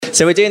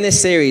So we're doing this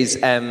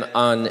series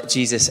on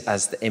Jesus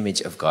as the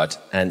image of God.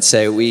 And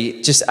so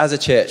we just as a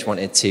church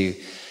wanted to,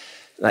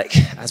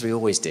 as we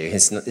always do,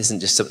 this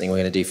isn't just something we're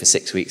going to do for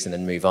 6 weeks and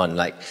then move on.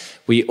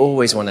 We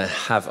always want to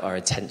have our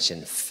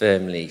attention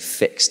firmly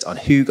fixed on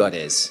who God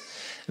is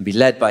and be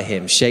led by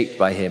him, shaped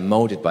by him,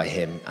 molded by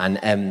him,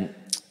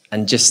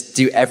 and just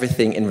do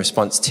everything in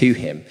response to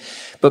him.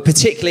 But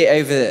particularly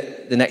over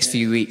the next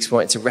few weeks, we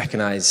want to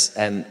recognize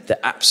the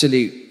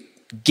absolute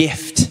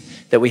gift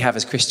that we have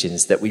as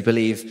Christians, that we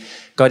believe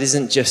God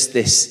isn't just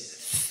this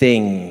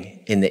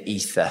thing in the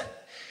ether.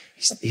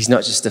 He's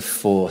not just a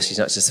force. He's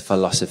not just a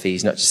philosophy.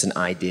 He's not just an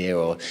idea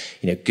or,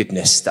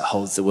 goodness that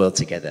holds the world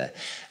together.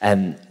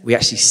 We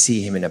actually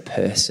see him in a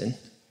person.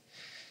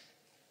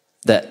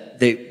 That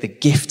the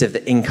gift of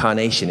the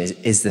incarnation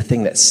is the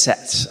thing that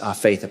sets our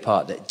faith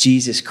apart. That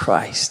Jesus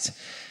Christ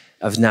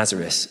of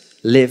Nazareth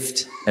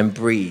lived and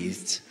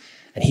breathed,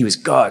 and he was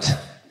God.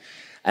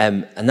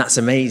 And that's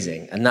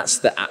amazing. And that's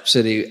the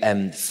absolute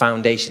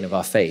foundation of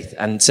our faith.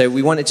 And so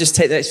we want to just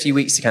take the next few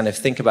weeks to kind of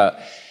think about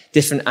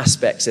different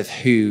aspects of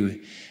who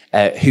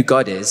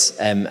God is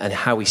and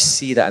how we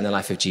see that in the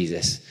life of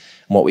Jesus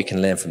and what we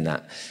can learn from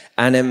that.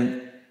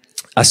 And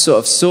a sort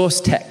of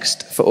source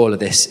text for all of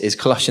this is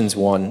Colossians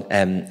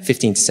 1,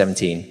 15 to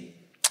 17,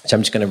 which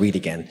I'm just going to read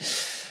again.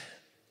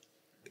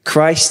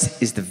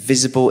 Christ is the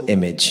visible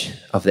image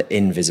of the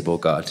invisible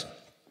God.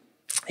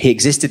 He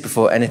existed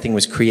before anything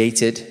was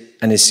created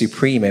and is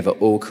supreme over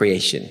all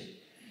creation.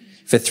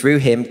 For through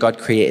him, God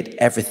created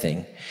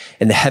everything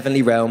in the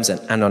heavenly realms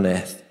and on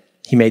earth.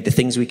 He made the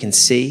things we can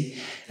see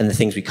and the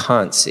things we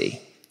can't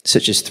see,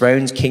 such as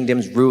thrones,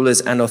 kingdoms,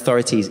 rulers, and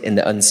authorities in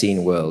the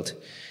unseen world.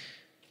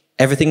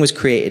 Everything was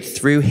created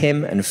through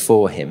him and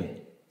for him.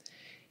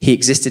 He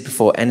existed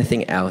before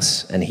anything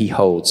else, and he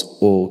holds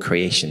all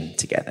creation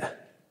together.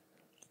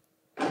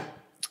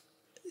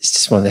 It's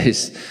just one of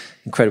those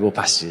incredible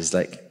passages.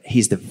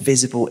 He's the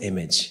visible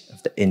image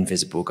of the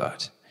invisible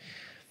God.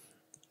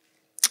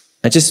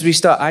 And just as we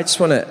start, I just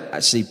want to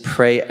actually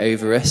pray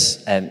over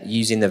us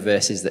using the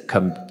verses that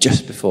come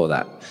just before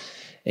that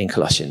in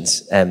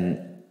Colossians.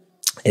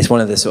 It's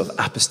one of the sort of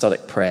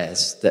apostolic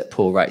prayers that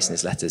Paul writes in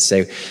his letters.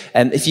 So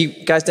if you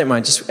guys don't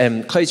mind, just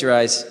close your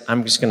eyes.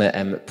 I'm just going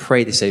to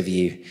pray this over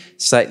you,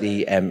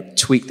 slightly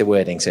tweak the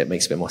wording so it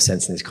makes a bit more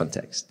sense in this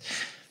context.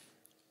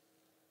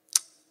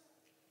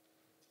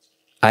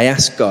 I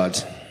ask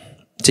God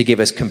to give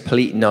us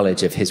complete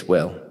knowledge of his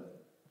will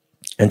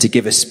and to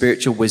give us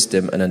spiritual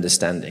wisdom and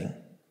understanding.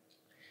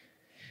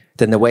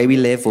 Then the way we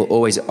live will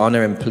always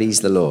honor and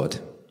please the Lord,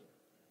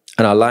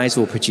 and our lives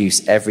will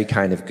produce every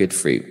kind of good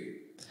fruit.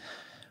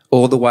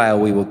 All the while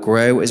we will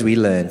grow as we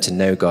learn to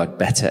know God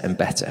better and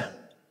better.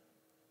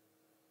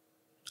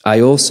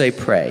 I also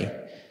pray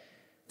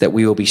that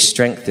we will be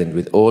strengthened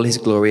with all his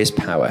glorious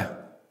power,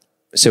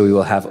 so we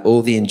will have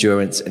all the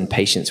endurance and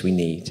patience we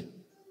need.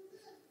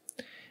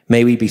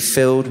 May we be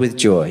filled with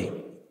joy,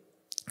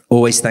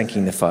 always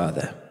thanking the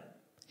Father.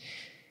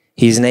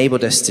 He has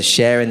enabled us to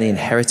share in the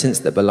inheritance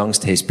that belongs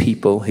to his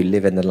people who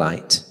live in the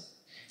light.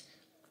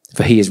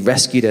 For he has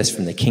rescued us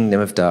from the kingdom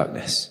of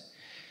darkness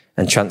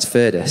and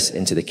transferred us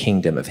into the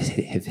kingdom of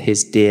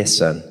his dear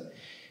Son,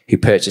 who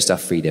purchased our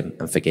freedom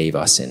and forgave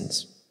our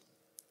sins.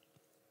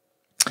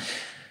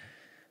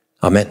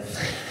 Amen.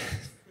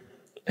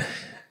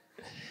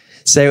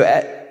 So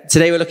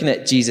today we're looking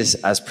at Jesus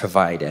as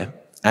provider.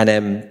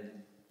 And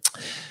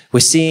we're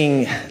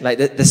seeing,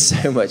 there's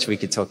so much we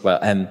could talk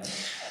about.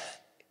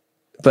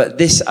 But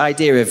this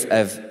idea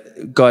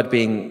of God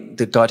being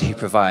the God who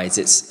provides,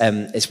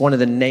 it's one of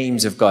the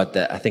names of God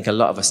that I think a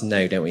lot of us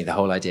know, don't we? The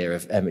whole idea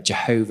of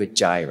Jehovah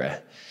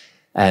Jireh.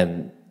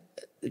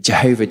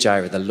 Jehovah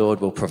Jireh, the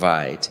Lord will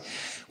provide.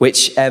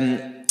 Which,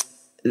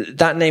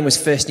 that name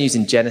was first used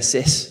in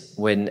Genesis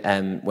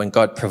when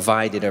God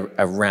provided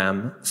a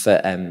ram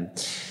for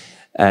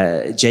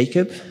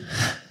Jacob.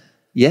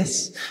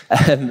 Yes?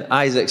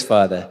 Isaac's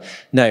father.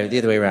 No, the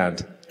other way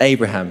around.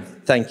 Abraham.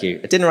 Thank you.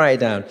 I didn't write it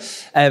down.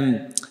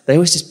 They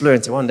always just blur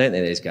into one, don't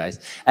they, those guys?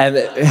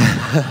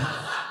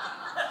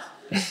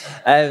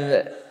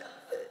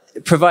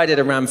 Provided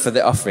a ram for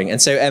the offering.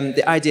 And so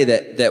the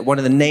idea that one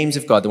of the names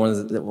of God, one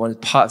of the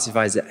parts of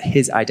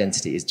his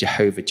identity is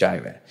Jehovah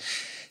Jireh.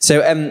 So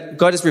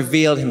God has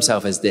revealed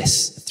himself as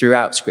this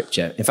throughout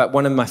Scripture. In fact,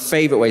 one of my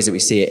favorite ways that we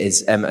see it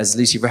is, as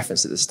Lucy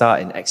referenced at the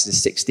start in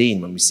Exodus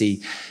 16, when we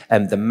see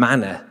the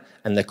manna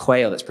and the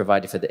quail that's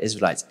provided for the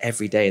Israelites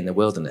every day in the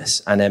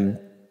wilderness. And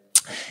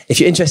if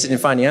you're interested in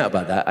finding out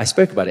about that, I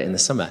spoke about it in the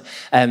summer.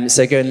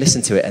 So go and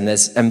listen to it. And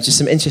there's just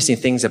some interesting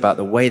things about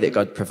the way that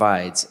God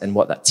provides and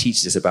what that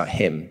teaches us about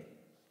him.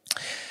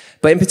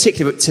 But in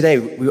particular, today,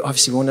 we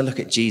obviously want to look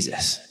at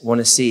Jesus. We want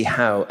to see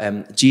how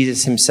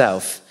Jesus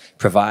himself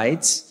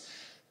provides,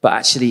 but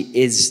actually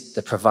is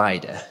the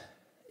provider,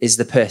 is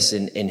the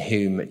person in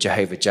whom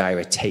Jehovah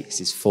Jireh takes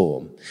his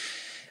form.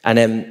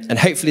 And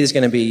hopefully there's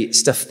going to be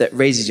stuff that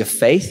raises your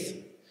faith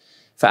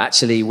for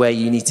actually where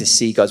you need to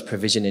see God's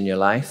provision in your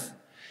life.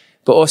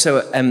 But also,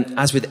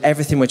 as with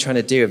everything we're trying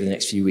to do over the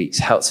next few weeks,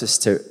 helps us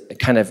to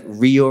kind of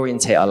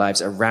reorientate our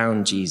lives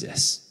around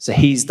Jesus. So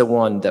he's the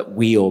one that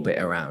we orbit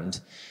around,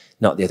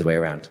 not the other way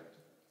around.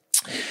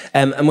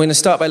 And we're going to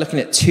start by looking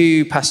at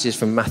two passages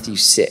from Matthew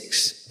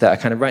 6 that are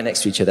kind of right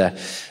next to each other.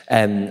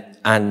 And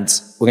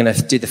we're going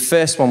to do the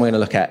first one we're going to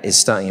look at is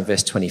starting in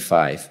verse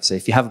 25. So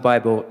if you have a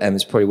Bible,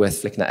 it's probably worth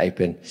flicking that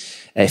open.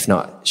 If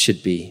not, it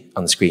should be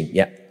on the screen.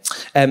 Yeah.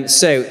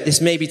 So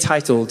this may be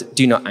titled,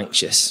 Do Not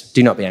Anxious.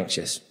 Do not be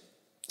anxious.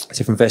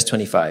 So from verse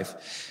 25,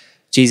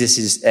 Jesus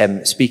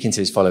is speaking to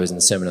his followers in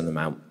the Sermon on the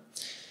Mount.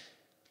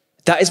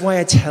 That is why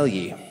I tell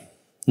you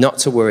not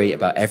to worry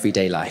about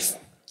everyday life.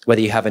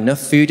 Whether you have enough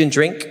food and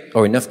drink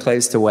or enough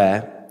clothes to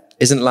wear,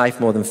 isn't life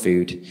more than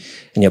food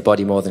and your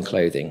body more than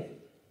clothing?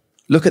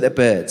 Look at the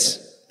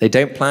birds. They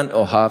don't plant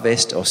or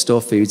harvest or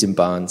store foods in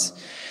barns,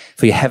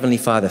 for your heavenly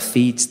Father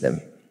feeds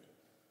them.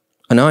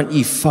 And aren't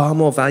you far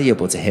more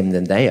valuable to him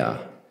than they are?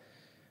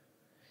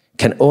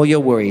 Can all your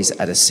worries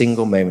add a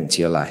single moment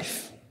to your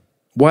life?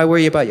 Why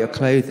worry about your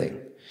clothing?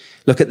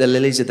 Look at the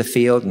lilies of the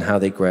field and how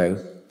they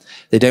grow.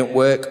 They don't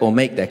work or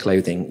make their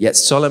clothing, yet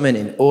Solomon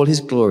in all his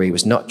glory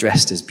was not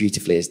dressed as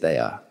beautifully as they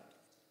are.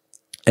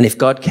 And if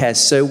God cares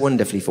so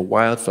wonderfully for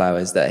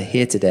wildflowers that are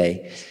here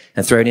today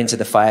and thrown into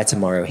the fire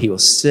tomorrow, he will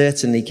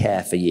certainly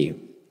care for you.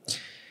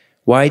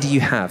 Why do you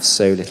have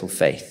so little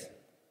faith?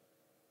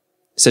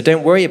 So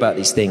don't worry about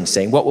these things,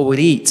 saying, what will we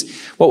eat?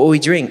 What will we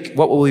drink?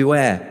 What will we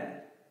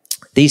wear?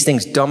 These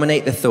things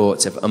dominate the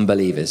thoughts of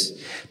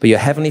unbelievers, but your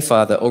heavenly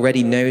Father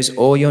already knows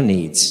all your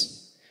needs.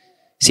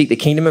 Seek the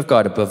kingdom of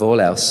God above all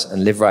else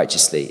and live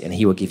righteously, and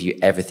he will give you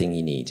everything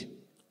you need.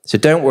 So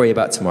don't worry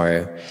about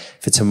tomorrow,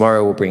 for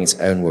tomorrow will bring its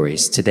own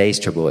worries. Today's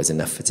trouble is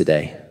enough for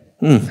today.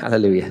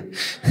 Hallelujah.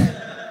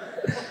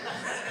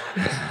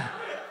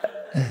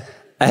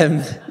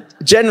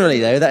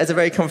 Generally, though, that is a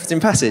very comforting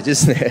passage,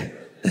 isn't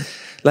it?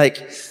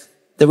 Like,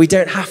 that we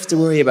don't have to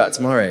worry about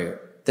tomorrow,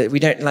 that we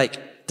don't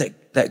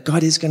that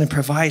God is going to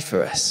provide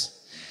for us.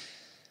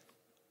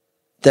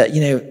 That,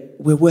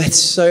 we're worth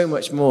so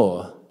much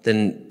more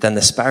than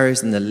the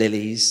sparrows and the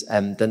lilies,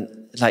 and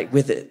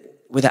with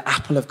the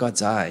apple of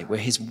God's eye. We're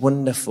his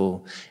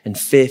wonderful and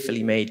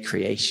fearfully made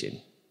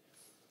creation.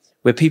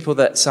 We're people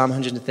that Psalm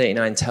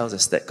 139 tells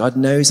us that God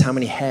knows how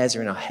many hairs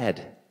are in our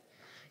head.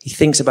 He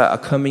thinks about our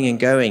coming and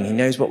going. He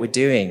knows what we're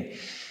doing.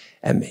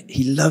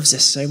 He loves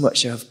us so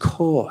much, so of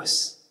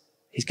course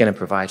he's going to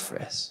provide for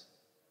us.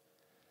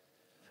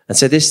 And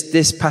so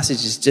this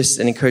passage is just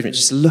an encouragement.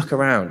 Just look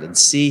around and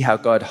see how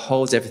God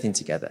holds everything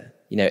together.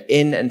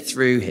 In and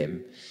through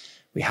him,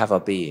 we have our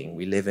being.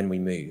 We live and we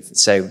move.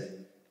 So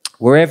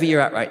wherever you're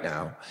at right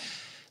now,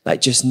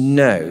 just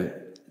know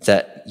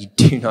that you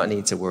do not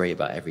need to worry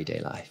about everyday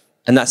life.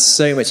 And that's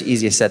so much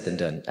easier said than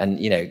done. And,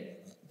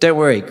 don't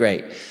worry,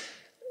 great.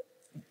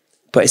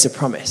 But it's a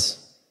promise.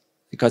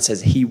 God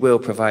says he will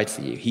provide for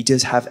you. He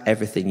does have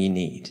everything you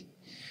need.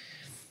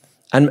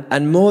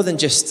 And more than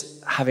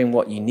just having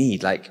what you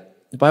need,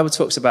 the Bible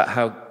talks about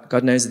how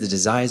God knows the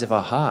desires of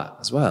our heart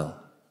as well.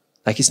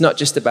 It's not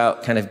just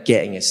about kind of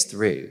getting us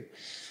through.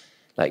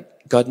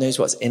 God knows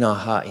what's in our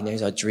heart. He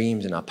knows our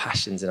dreams and our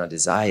passions and our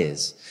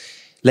desires.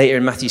 Later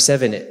in Matthew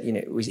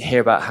 7, we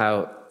hear about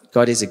how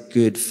God is a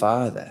good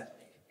father.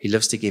 He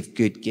loves to give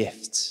good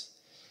gifts.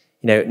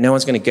 No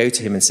one's going to go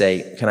to him and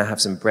say, can I have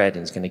some bread?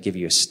 And he's going to give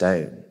you a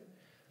stone.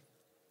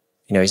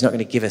 He's not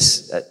going to give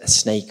us a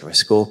snake or a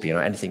scorpion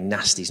or anything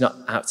nasty. He's not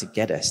out to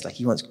get us.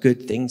 He wants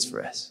good things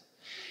for us.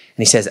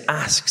 And he says,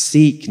 ask,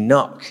 seek,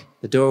 knock.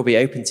 The door will be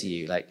open to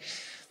you.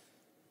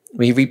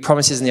 We read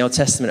promises in the Old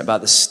Testament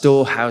about the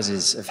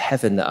storehouses of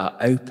heaven that are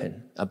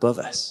open above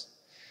us.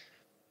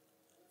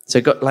 So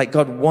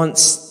God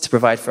wants to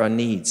provide for our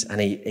needs,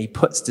 and he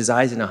puts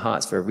desires in our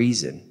hearts for a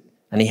reason.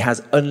 And he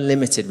has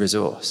unlimited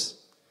resource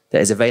that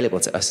is available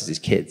to us as his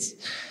kids,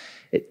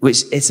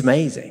 which it's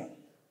amazing.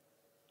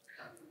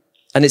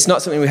 And it's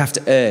not something we have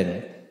to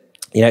earn.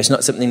 It's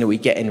not something that we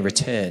get in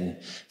return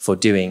for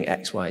doing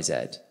X, Y, Z.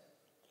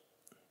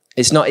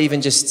 It's not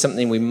even just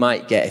something we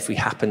might get if we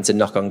happen to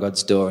knock on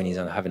God's door and he's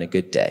having a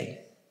good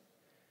day.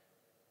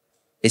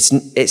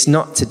 It's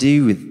not to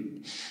do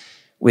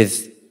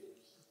with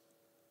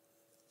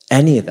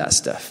any of that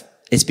stuff.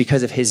 It's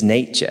because of his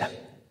nature.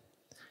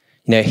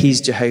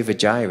 He's Jehovah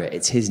Jireh.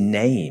 It's his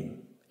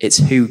name. It's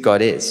who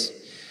God is.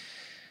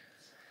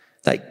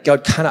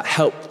 God cannot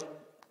help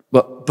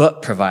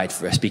but provide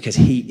for us because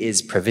he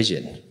is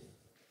provision.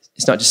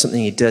 It's not just something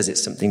he does,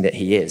 it's something that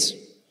he is.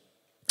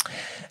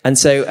 And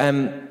so,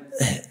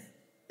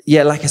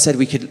 like I said,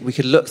 we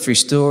could look through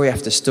story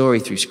after story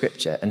through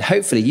Scripture, and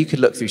hopefully you could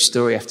look through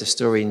story after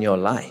story in your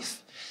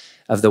life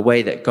of the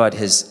way that God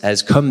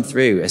has come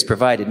through, has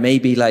provided,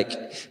 maybe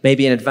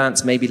in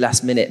advance, maybe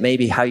last minute,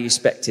 maybe how you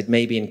expected,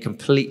 maybe in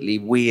completely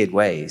weird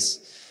ways.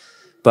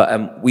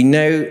 But we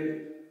know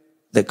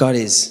that God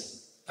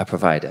is a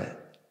provider.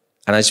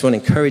 And I just want to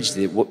encourage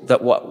you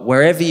that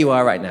wherever you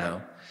are right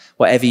now,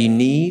 whatever you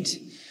need,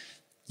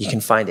 you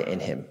can find it in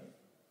him.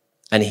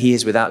 And he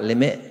is without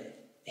limit.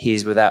 He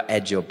is without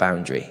edge or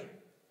boundary.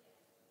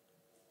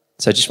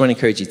 So I just want to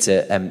encourage you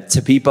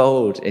to be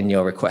bold in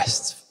your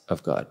requests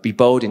of God. Be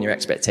bold in your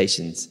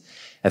expectations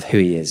of who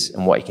he is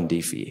and what he can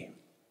do for you.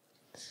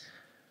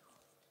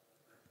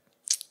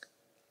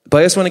 But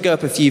I just want to go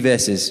up a few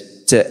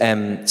verses,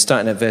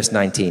 starting at verse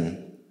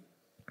 19.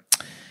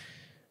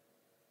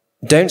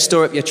 Don't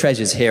store up your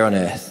treasures here on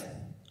earth,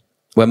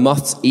 where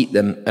moths eat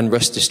them and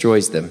rust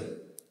destroys them,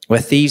 where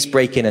thieves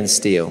break in and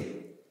steal.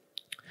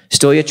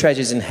 Store your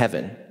treasures in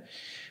heaven,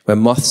 where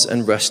moths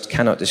and rust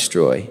cannot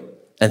destroy,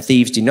 and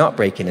thieves do not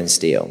break in and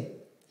steal.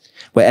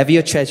 Wherever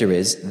your treasure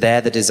is,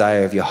 there the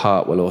desire of your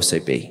heart will also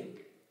be.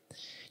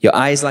 Your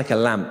eye is like a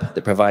lamp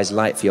that provides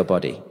light for your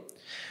body.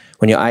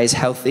 When your eye is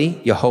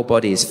healthy, your whole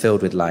body is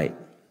filled with light.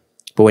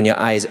 But when your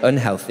eye is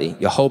unhealthy,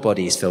 your whole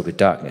body is filled with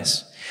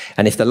darkness.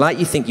 And if the light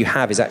you think you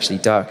have is actually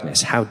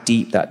darkness, how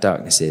deep that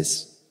darkness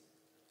is.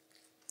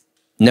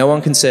 No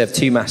one can serve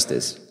two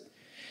masters,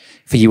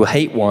 for you will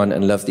hate one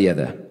and love the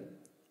other.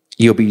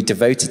 You'll be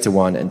devoted to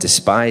one and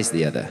despise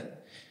the other.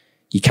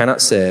 You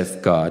cannot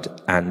serve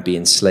God and be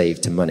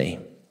enslaved to money.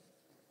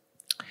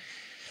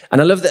 And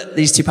I love that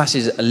these two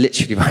passages are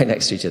literally right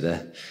next to each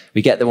other.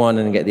 We get the one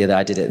and get the other.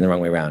 I did it in the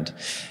wrong way around.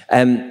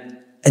 And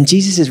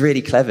Jesus is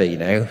really clever, you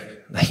know.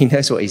 He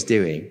knows what he's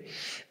doing.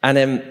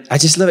 And I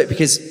just love it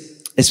because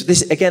this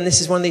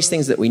is one of these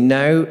things that we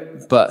know,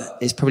 but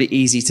it's probably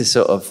easy to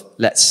sort of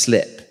let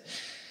slip.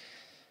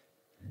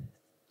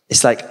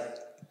 It's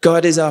like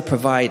God is our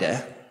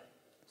provider.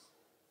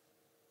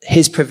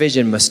 His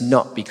provision must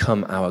not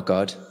become our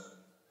God.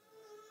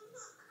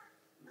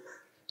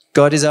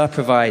 God is our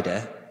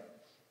provider.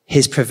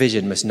 His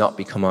provision must not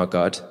become our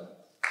God.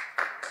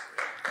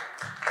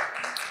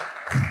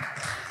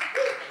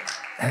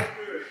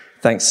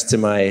 Thanks to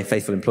my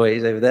faithful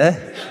employees over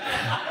there.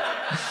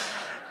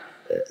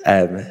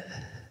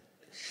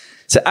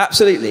 So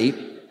absolutely,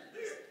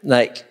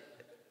 like,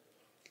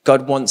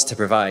 God wants to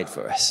provide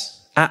for us.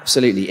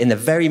 Absolutely, in the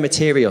very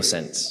material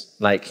sense,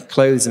 like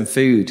clothes and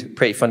food,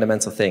 pretty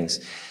fundamental things.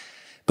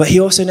 But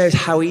he also knows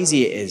how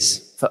easy it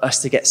is for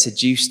us to get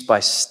seduced by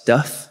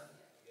stuff,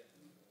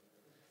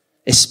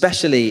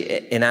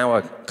 especially in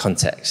our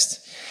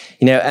context.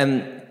 You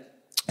know,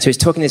 so he's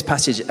talking in this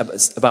passage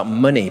about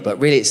money, but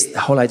really it's the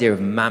whole idea of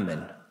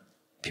mammon.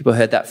 People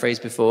heard that phrase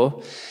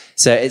before?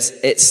 So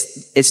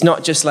it's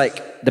not just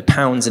like the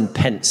pounds and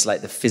pence,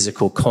 like the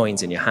physical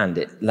coins in your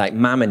hand. Like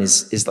mammon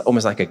is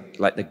almost like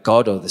the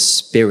god or the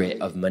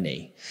spirit of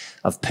money,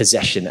 of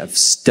possession, of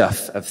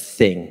stuff, of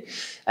thing.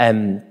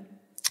 And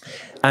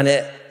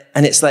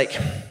it's like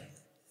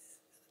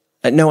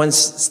no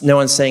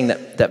one's saying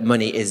that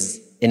money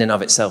is in and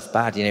of itself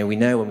bad. You know, we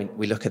know when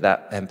we look at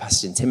that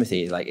passage in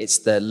Timothy, like it's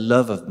the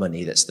love of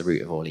money that's the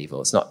root of all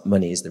evil. It's not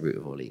money is the root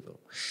of all evil.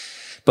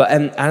 But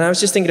and I was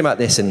just thinking about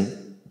this,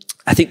 and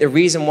I think the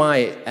reason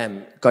why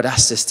God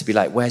asks us to be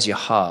like, where's your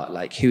heart?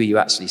 Like, who are you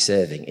actually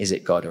serving? Is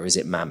it God or is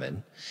it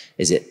mammon?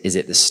 Is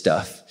it the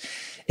stuff?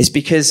 It's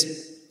because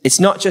it's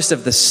not just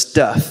of the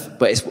stuff,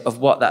 but it's of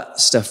what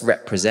that stuff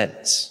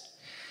represents.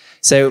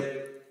 So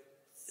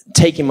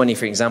taking money,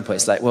 for example,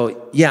 it's like, well,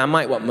 yeah, I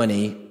might want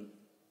money,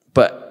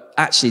 but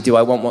actually, do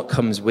I want what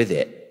comes with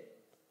it?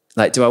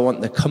 Like, do I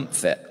want the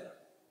comfort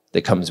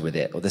that comes with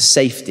it, or the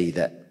safety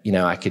that, you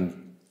know, I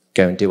can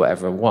go and do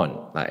whatever I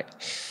want? Like,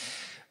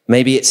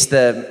 maybe it's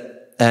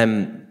the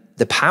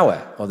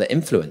power or the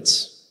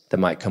influence that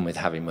might come with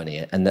having money,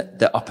 and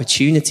the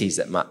opportunities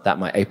that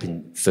might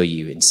open for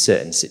you in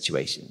certain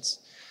situations.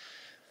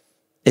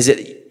 Is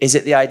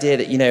it the idea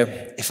that, you know,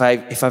 if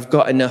I've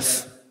got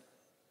enough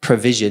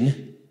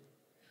provision,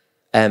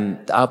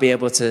 that I'll be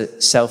able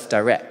to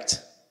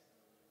self-direct,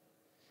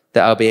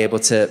 that I'll be able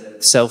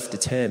to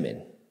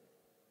self-determine,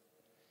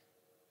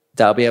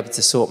 that I'll be able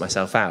to sort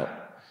myself out?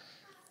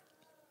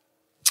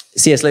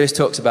 C.S. Lewis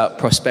talks about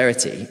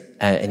prosperity,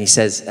 and he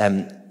says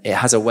it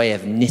has a way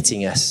of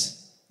knitting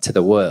us to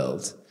the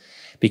world,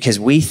 because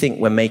we think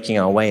we're making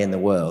our way in the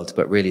world,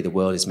 but really the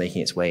world is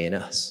making its way in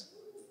us.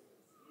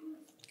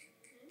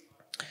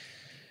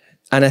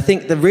 And I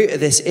think the root of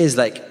this is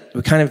like,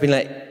 we're kind of been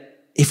like,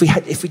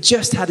 if we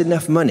just had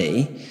enough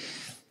money,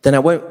 then I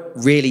won't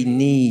really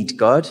need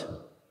God.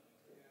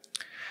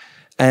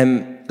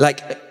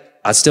 Like,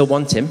 I still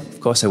want him. Of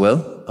course I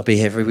will. I'll be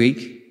here every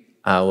week.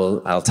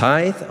 I'll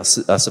tithe.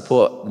 I'll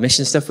support the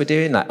mission stuff we're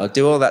doing. Like, I'll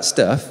do all that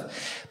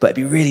stuff. But it'd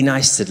be really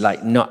nice to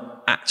like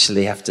not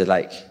actually have to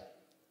like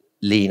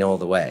lean all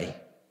the way.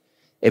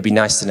 It'd be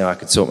nice to know I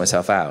could sort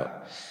myself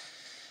out.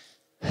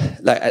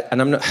 Like,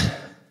 and I'm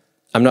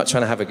not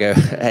trying to have a go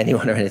at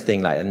anyone or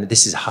anything like that. And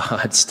this is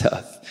hard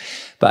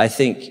stuff. But I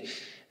think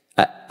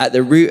at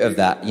the root of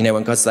that, you know,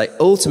 when God's like,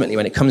 ultimately,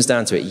 when it comes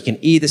down to it, you can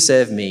either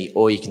serve me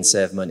or you can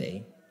serve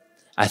money.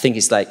 I think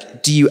it's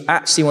like, do you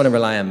actually want to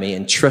rely on me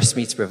and trust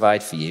me to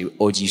provide for you?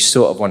 Or do you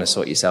sort of want to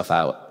sort yourself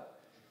out,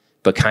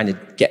 but kind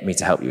of get me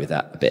to help you with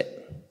that a bit?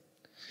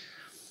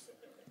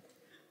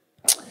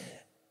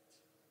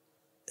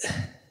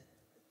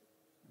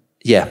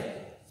 Yeah.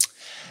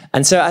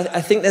 And so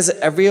I think there's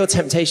a real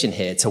temptation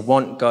here to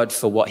want God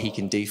for what he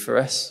can do for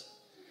us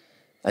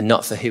and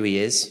not for who he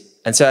is.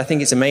 And so I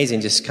think it's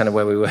amazing just kind of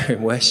where we were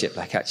in worship,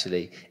 like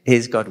actually,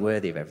 is God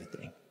worthy of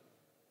everything?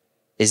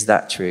 Is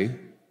that true?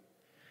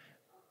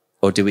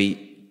 Or do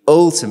we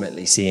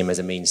ultimately see him as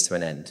a means to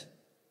an end?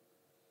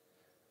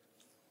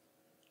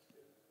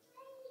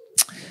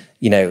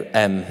 You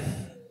know,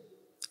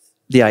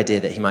 the idea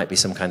that he might be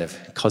some kind of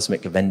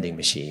cosmic vending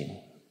machine.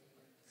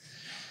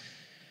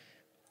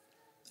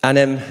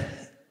 And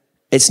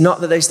it's not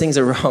that those things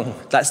are wrong.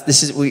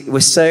 We're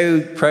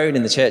so prone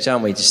in the church,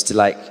 aren't we, just to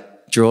like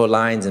draw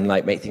lines and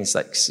like make things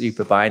like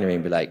super binary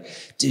and be like,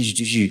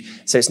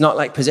 so it's not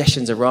like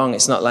possessions are wrong.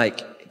 It's not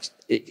like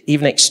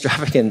even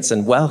extravagance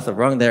and wealth are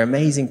wrong. They're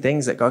amazing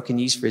things that God can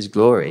use for his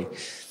glory.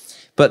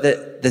 But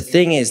the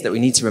thing is that we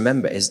need to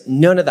remember is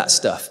none of that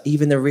stuff,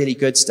 even the really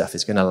good stuff,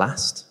 is going to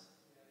last.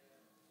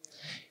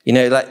 You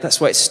know, like that's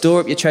why it's store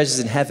up your treasures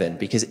in heaven,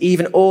 because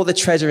even all the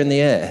treasure in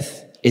the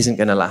earth isn't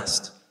going to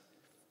last.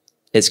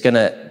 It's going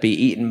to be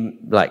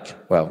eaten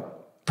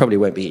probably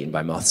won't be eaten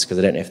by moths because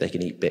I don't know if they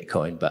can eat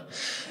Bitcoin, but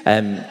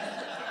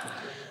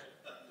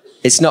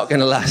it's not going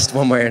to last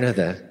one way or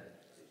another.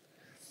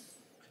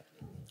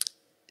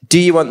 Do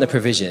you want the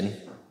provision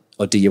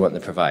or do you want the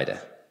provider?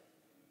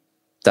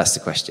 That's the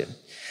question.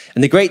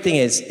 And the great thing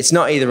is, it's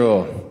not either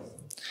or.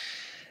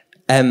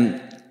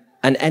 And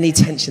any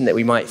tension that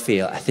we might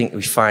feel, I think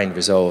we find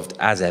resolved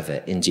as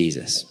ever in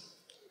Jesus.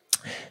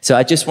 So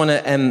I just want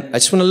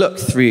to look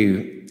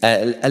through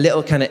a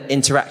little kind of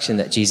interaction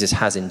that Jesus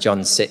has in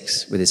John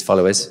 6 with his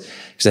followers,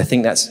 because I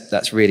think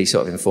that's really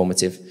sort of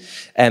informative.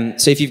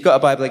 So if you've got a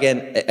Bible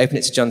again, open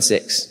it to John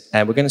 6.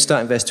 We're going to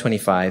start in verse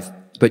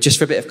 25, but just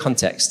for a bit of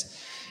context.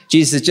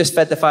 Jesus has just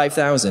fed the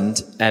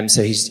 5,000,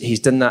 so he's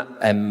done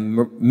that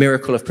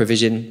miracle of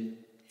provision.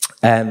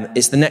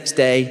 It's the next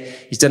day.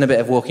 He's done a bit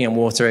of walking on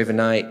water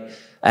overnight,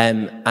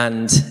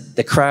 and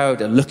the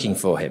crowd are looking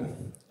for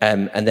him.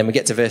 And then we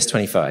get to verse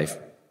 25.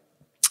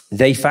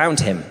 They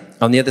found him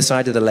on the other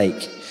side of the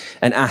lake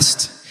and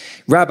asked,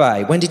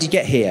 "Rabbi, when did you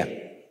get here?"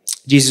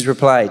 Jesus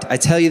replied, "I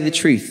tell you the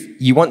truth.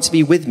 You want to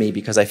be with me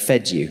because I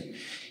fed you,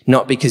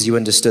 not because you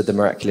understood the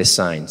miraculous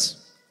signs.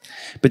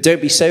 But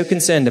don't be so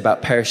concerned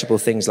about perishable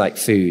things like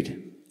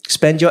food.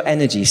 Spend your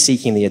energy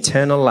seeking the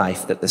eternal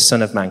life that the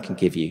Son of Man can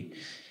give you.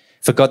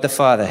 For God the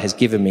Father has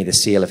given me the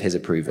seal of his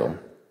approval."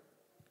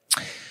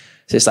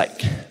 So it's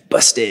like,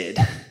 busted.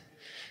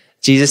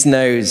 Jesus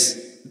knows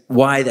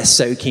why they're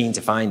so keen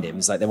to find him.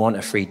 It's like they want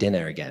a free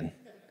dinner again.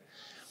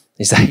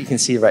 He's like, you can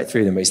see right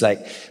through them. But he's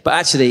like, but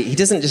actually, he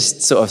doesn't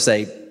just sort of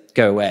say,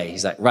 go away.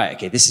 He's like, right,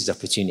 okay, this is an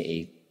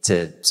opportunity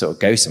to sort of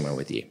go somewhere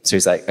with you. So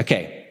he's like,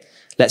 okay,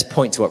 let's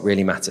point to what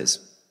really matters.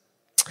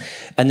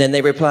 And then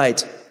they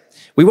replied,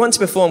 "We want to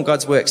perform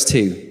God's works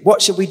too.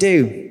 What should we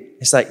do?"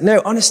 It's like,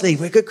 no, honestly,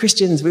 we're good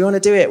Christians. We want to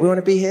do it. We want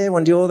to be here. We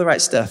want to do all the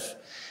right stuff.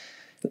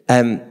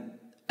 And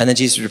then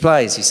Jesus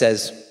replies, he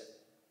says,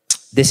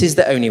 "This is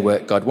the only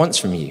work God wants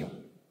from you.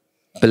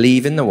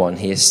 Believe in the one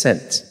he has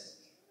sent."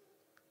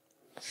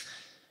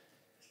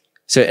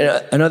 So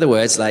in other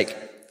words, like,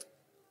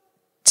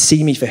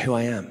 see me for who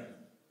I am.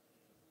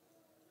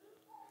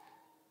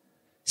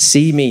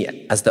 See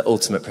me as the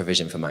ultimate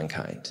provision for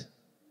mankind.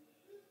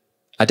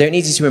 I don't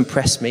need you to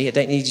impress me. I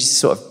don't need you to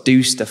sort of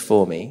do stuff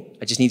for me.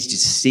 I just need you to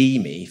see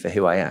me for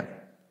who I am.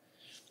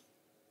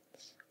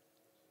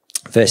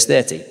 Verse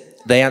 30,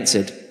 they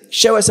answered,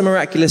 "Show us a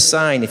miraculous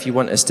sign if you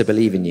want us to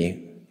believe in you.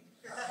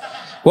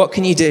 What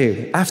can you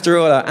do? After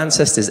all, our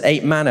ancestors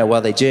ate manna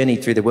while they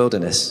journeyed through the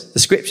wilderness. The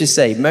scriptures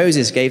say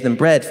Moses gave them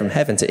bread from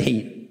heaven to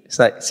eat." It's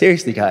like,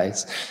 seriously,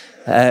 guys,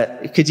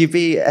 could you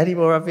be any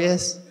more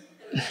obvious?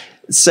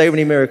 So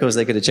many miracles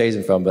they could have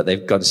chosen from, but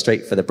they've gone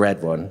straight for the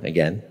bread one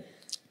again.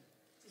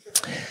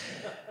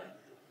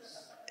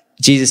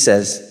 Jesus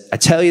says, "I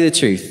tell you the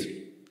truth.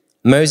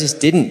 Moses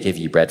didn't give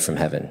you bread from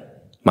heaven.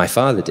 My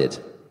Father did.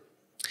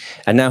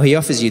 And now he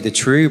offers you the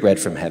true bread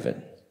from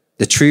heaven.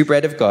 The true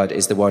bread of God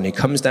is the one who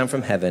comes down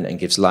from heaven and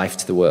gives life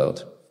to the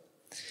world."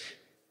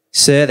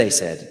 "Sir," they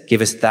said,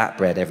 "give us that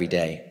bread every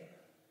day."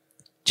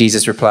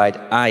 Jesus replied,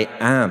 "I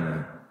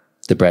am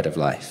the bread of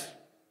life.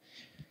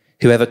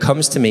 Whoever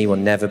comes to me will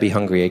never be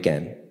hungry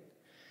again.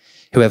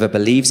 Whoever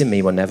believes in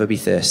me will never be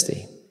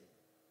thirsty.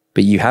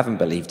 But you haven't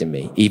believed in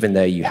me, even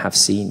though you have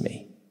seen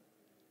me."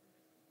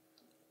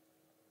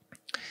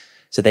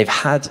 So they've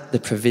had the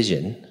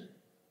provision,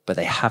 but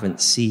they haven't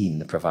seen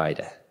the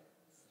provider.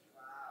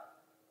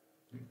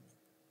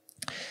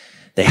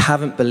 They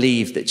haven't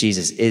believed that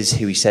Jesus is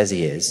who he says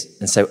he is,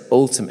 and so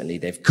ultimately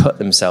they've cut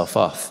themselves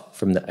off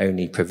from the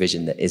only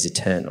provision that is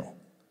eternal.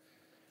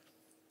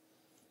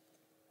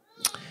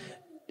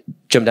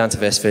 Jump down to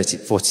verse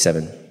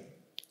 47.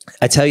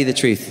 "I tell you the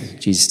truth,"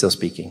 Jesus still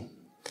speaking.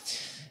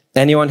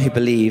 "Anyone who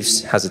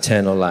believes has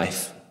eternal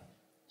life.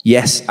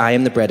 Yes, I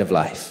am the bread of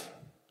life.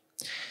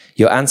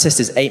 Your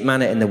ancestors ate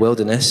manna in the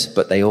wilderness,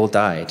 but they all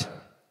died.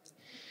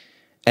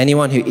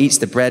 Anyone who eats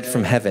the bread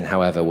from heaven,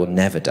 however, will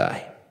never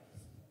die.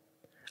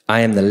 I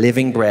am the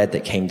living bread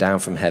that came down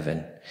from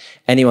heaven.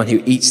 Anyone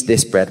who eats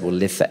this bread will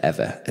live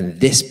forever.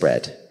 And this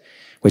bread,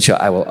 which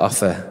I will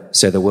offer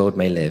so the world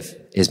may live,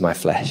 is my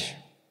flesh."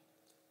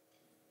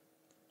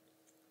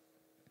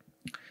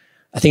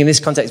 I think in this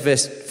context,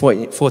 verse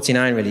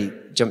 49 really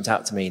jumped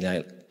out to me.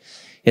 Like,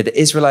 the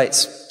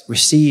Israelites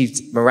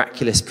received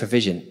miraculous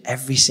provision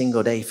every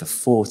single day for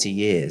 40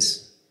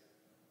 years.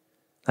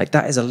 Like,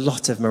 that is a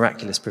lot of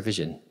miraculous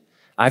provision.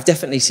 I've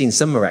definitely seen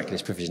some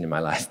miraculous provision in my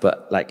life,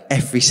 but like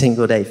every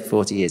single day for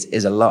 40 years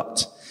is a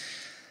lot.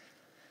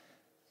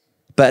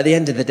 But at the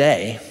end of the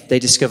day, they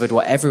discovered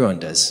what everyone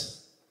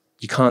does.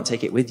 You can't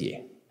take it with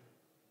you.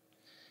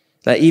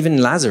 Like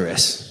even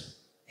Lazarus,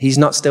 he's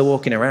not still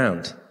walking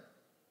around.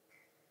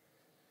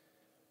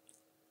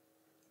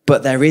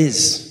 But there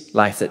is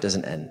life that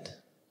doesn't end.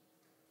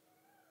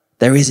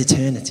 There is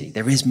eternity.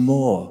 There is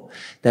more.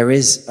 There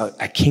is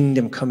a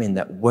kingdom coming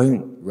that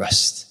won't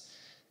rust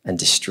and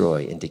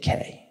destroy and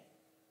decay.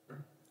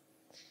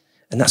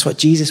 And that's what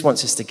Jesus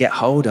wants us to get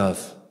hold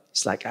of.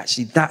 It's like,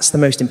 actually, that's the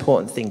most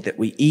important thing, that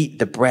we eat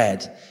the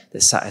bread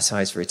that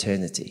satisfies for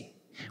eternity.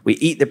 We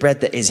eat the bread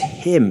that is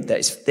him, that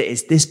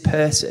is this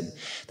person,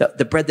 that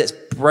the bread that's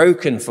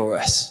broken for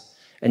us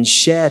and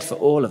shared for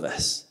all of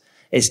us.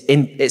 It's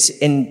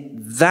in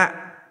that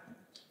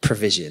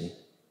provision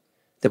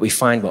that we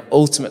find what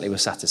ultimately will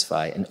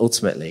satisfy, and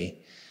ultimately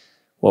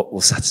what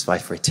will satisfy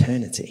for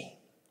eternity.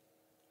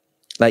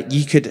 Like,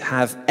 you could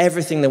have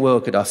everything the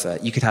world could offer.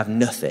 You could have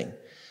nothing.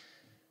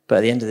 But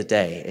at the end of the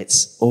day,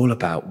 it's all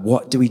about,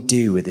 what do we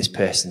do with this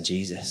person,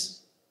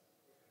 Jesus?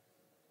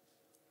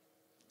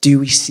 Do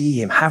we see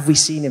him? Have we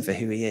seen him for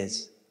who he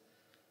is?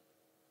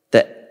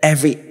 That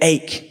every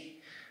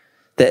ache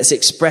that is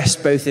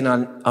expressed both in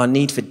our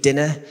need for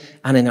dinner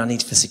and in our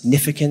need for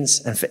significance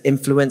and for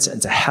influence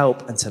and to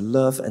help and to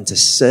love and to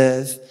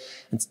serve,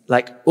 and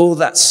like all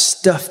that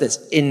stuff that's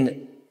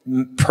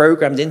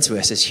programmed into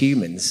us as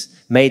humans,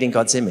 made in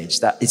God's image,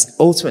 that is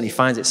ultimately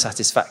finds its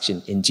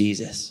satisfaction in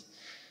Jesus.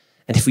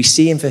 And if we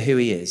see him for who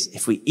he is,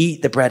 if we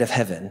eat the bread of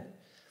heaven,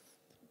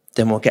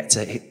 then we'll get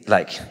to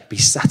be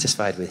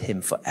satisfied with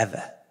him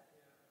forever.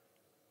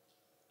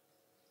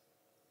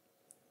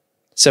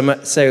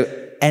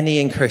 So any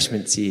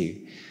encouragement to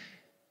you,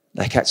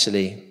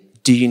 actually,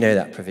 do you know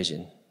that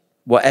provision?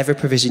 Whatever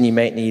provision you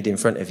may need in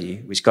front of you,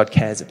 which God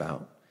cares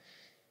about,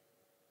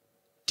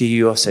 do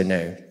you also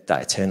know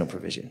that eternal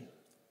provision?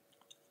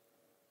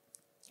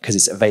 Because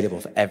it's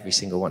available for every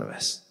single one of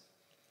us.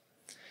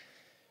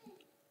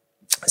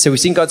 So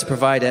we've seen God's a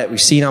provider. We've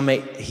seen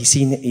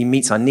he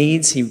meets our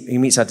needs. He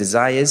meets our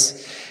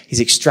desires. He's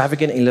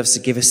extravagant. He loves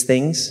to give us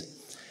things.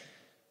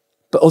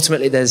 But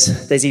ultimately,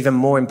 there's even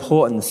more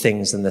important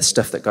things than the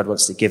stuff that God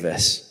wants to give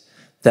us.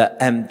 That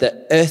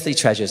earthly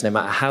treasures, no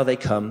matter how they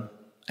come,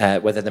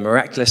 whether they're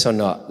miraculous or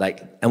not,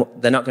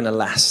 they're not going to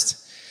last.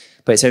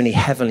 But it's only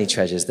heavenly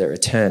treasures that are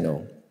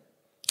eternal.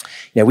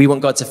 We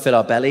want God to fill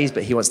our bellies,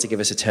 but he wants to give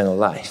us eternal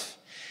life.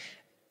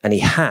 And he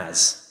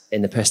has,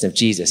 in the person of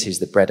Jesus, who's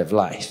the bread of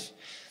life.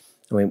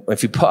 And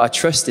if we put our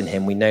trust in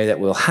him, we know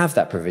that we'll have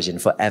that provision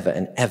forever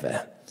and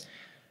ever.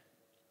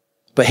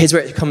 But here's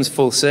where it comes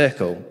full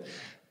circle.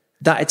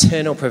 That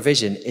eternal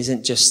provision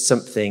isn't just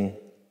something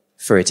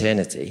for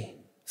eternity,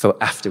 for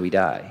after we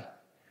die.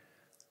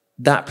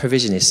 That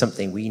provision is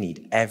something we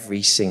need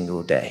every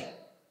single day.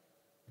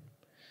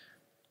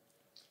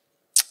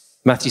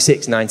 Matthew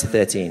 6,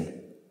 9-13.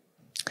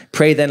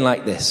 Pray then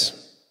like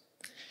this.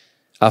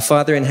 Our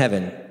Father in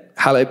heaven,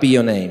 hallowed be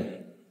your name.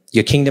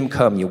 Your kingdom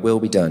come, your will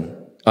be done,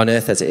 on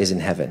earth as it is in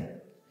heaven.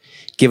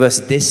 Give us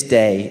this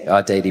day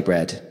our daily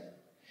bread.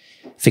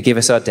 Forgive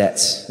us our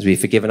debts as we've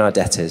forgiven our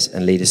debtors,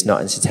 and lead us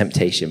not into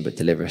temptation, but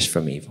deliver us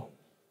from evil.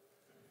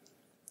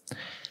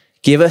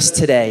 Give us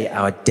today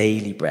our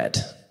daily bread.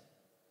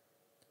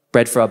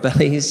 Bread for our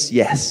bellies,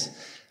 yes,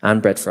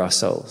 and bread for our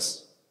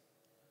souls.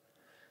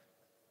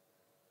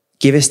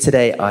 Give us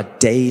today our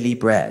daily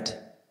bread.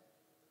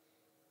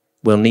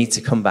 We'll need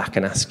to come back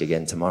and ask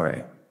again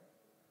tomorrow.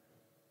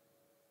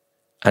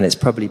 And it's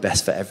probably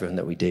best for everyone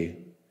that we do.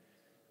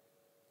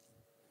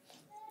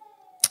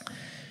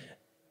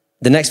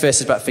 The next verse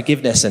is about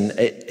forgiveness, and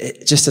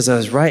it just as I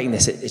was writing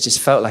this, it just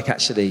felt like,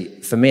 actually,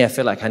 for me, I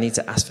feel like I need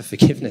to ask for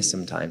forgiveness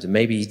sometimes, and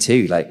maybe you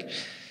too.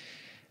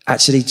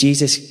 Actually,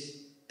 Jesus,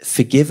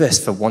 forgive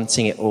us for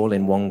wanting it all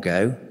in one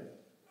go.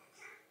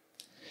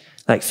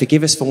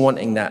 Forgive us for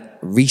wanting that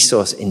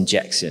resource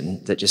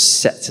injection that just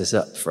sets us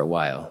up for a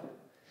while.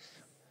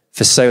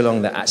 For so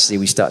long that actually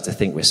we start to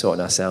think we're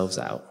sorting ourselves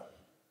out.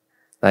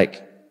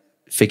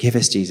 Forgive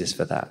us, Jesus,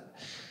 for that.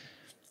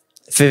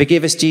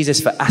 Forgive us,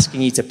 Jesus, for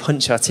asking you to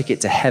punch our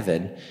ticket to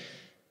heaven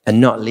and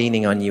not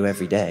leaning on you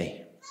every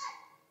day.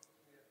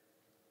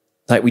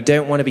 We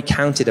don't want to be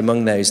counted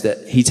among those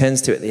that he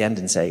turns to at the end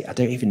and say, I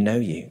don't even know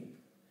you.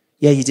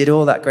 Yeah, you did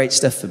all that great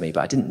stuff for me,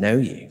 but I didn't know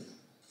you.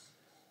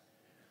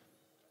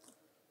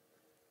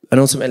 And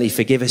ultimately,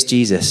 forgive us,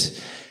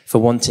 Jesus, for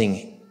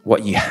wanting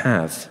what you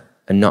have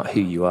and not who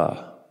you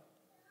are.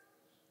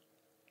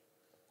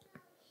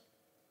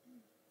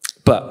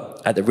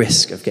 But at the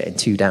risk of getting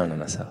too down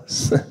on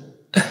ourselves.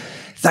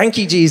 Thank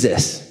you,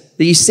 Jesus,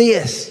 that you see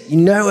us, you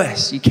know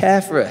us, you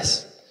care for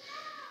us,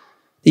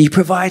 that you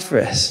provide for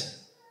us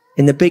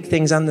in the big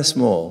things and the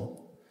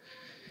small.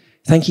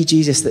 Thank you,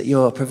 Jesus, that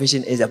your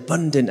provision is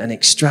abundant and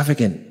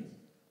extravagant.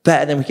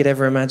 better than we could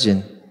ever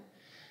imagine.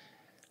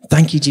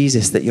 Thank you,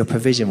 Jesus, that your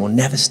provision will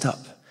never stop,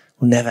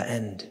 will never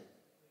end.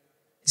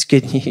 It's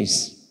good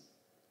news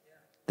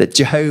that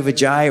Jehovah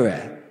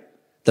Jireh,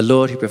 the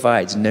Lord who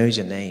provides, knows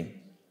your name.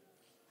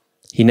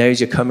 He knows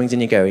your comings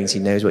and your goings. He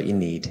knows what you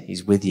need.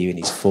 He's with you and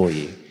he's for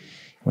you.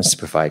 He wants to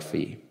provide for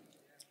you.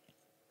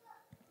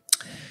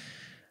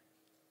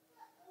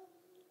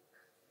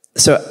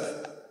 So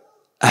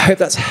I hope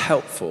that's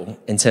helpful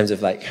in terms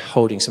of like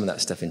holding some of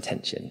that stuff in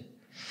tension.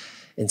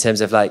 In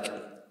terms of like,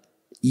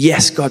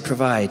 yes, God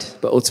provide,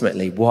 but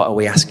ultimately, what are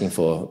we asking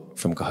for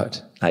from God?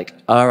 Like,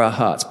 are our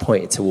hearts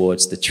pointed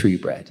towards the true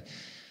bread,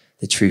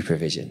 the true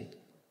provision?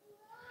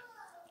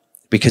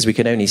 Because we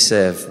can only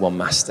serve one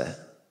master.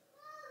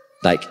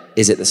 Like,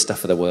 is it the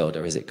stuff of the world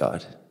or is it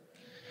God?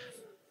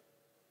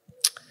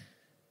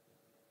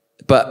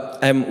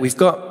 But we've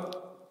got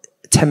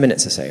 10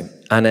 minutes or so,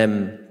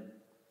 and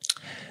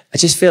I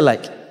just feel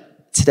like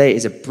today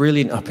is a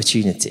brilliant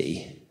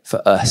opportunity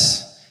for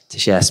us to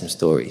share some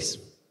stories.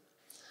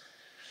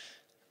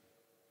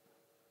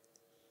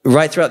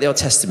 Right throughout the Old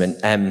Testament,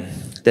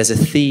 there's a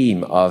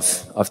theme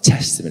of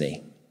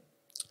testimony,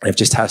 and of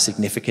just how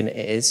significant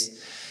it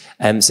is.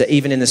 So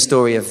even in the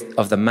story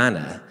of the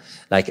manna,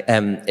 like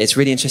it's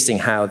really interesting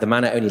how the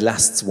manna only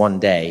lasts one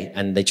day,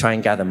 and they try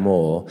and gather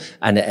more,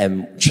 and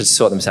try to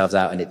sort themselves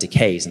out, and it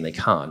decays, and they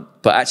can't.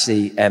 But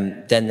actually,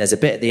 then there's a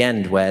bit at the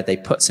end where they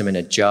put some in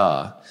a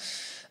jar,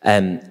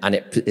 and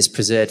it is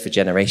preserved for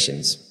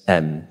generations.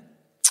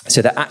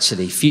 So that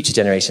actually future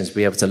generations will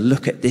be able to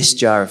look at this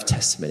jar of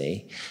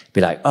testimony,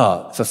 be like,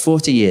 oh, for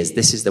 40 years,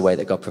 this is the way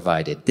that God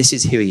provided. This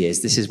is who he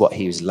is. This is what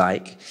he was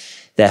like.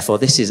 Therefore,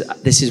 this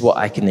is what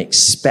I can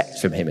expect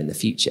from him in the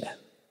future.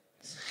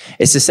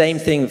 It's the same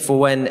thing for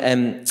when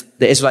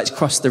the Israelites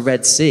crossed the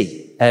Red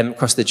Sea,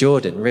 crossed the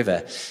Jordan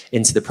River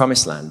into the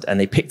Promised Land, and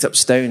they picked up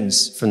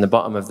stones from the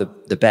bottom of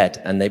the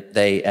bed, and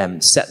they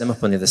set them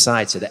up on the other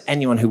side so that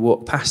anyone who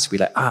walked past would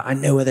be like, I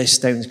know where those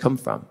stones come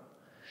from.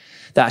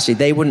 That actually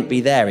they wouldn't be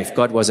there if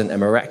God wasn't a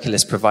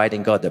miraculous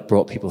providing God that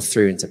brought people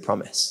through into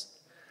promise.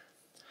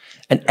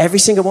 And every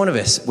single one of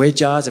us, we're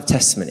jars of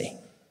testimony.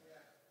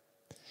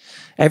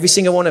 Every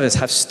single one of us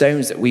have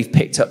stones that we've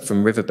picked up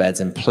from riverbeds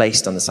and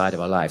placed on the side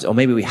of our lives. Or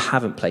maybe we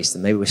haven't placed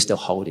them. Maybe we're still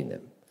holding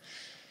them.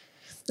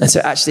 And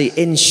so actually,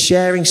 in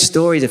sharing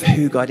stories of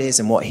who God is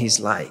and what he's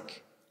like,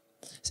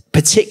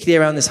 particularly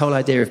around this whole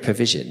idea of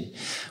provision,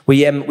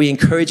 we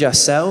encourage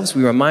ourselves,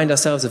 we remind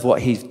ourselves of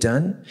what he's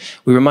done,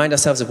 we remind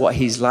ourselves of what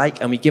he's like,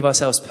 and we give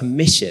ourselves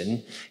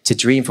permission to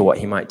dream for what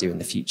he might do in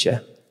the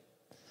future.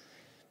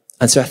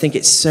 And so I think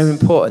it's so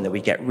important that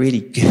we get really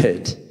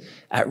good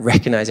at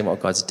recognizing what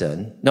God's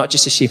done, not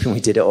just assuming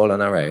we did it all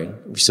on our own,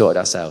 we sorted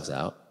ourselves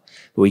out,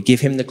 but we give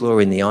him the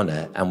glory and the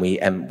honor, and we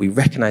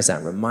recognize that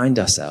and remind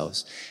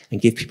ourselves and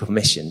give people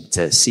permission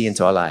to see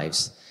into our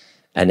lives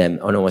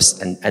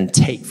and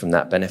take from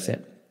that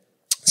benefit.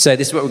 So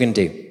this is what we're going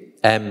to do.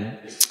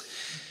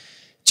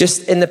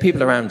 Just in the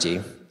people around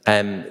you,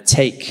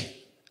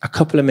 take a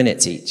couple of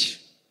minutes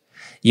each.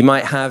 You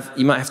might have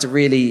to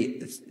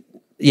really,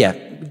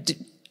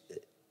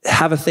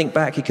 have a think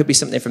back. It could be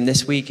something from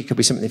this week. It could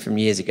be something from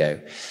years ago.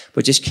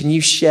 But just, can you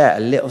share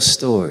a little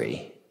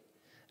story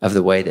of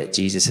the way that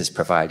Jesus has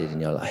provided in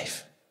your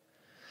life?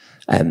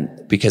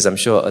 Because I'm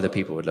sure other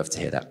people would love to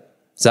hear that.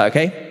 Is that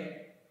okay?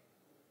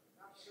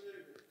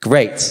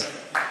 Great.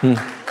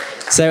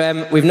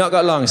 So we've not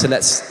got long, so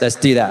let's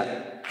do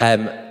that.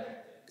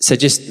 So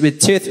just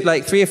with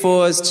three or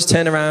fours, just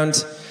turn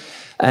around,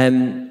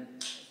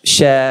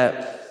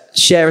 share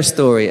a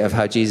story of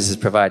how Jesus has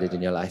provided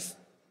in your life.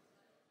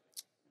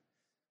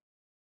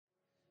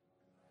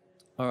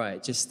 All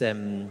right, just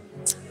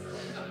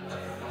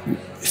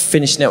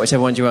finishing up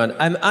whichever one you're on.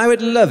 I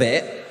would love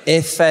it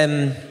if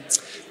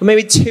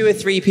maybe 2 or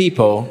 3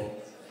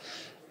 people.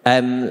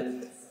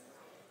 That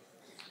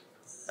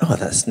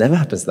never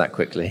happens that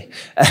quickly.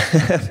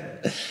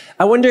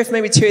 I wonder if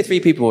maybe 2 or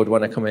 3 people would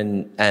want to come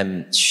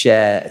and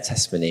share a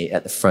testimony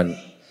at the front.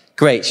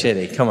 Great,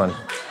 Shirley, come on.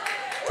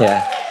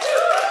 Yeah.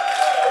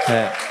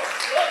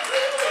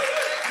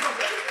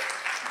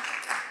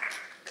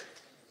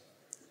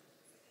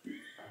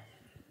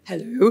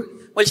 Hello.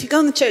 Well, if you go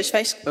on the church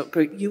Facebook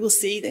group, you will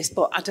see this,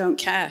 but I don't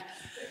care.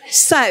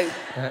 So,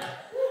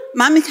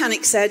 my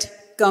mechanic said,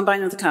 go and buy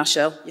another car,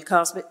 Shirl. Your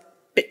car's a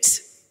bit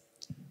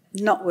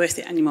not worth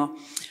it anymore.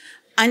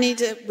 I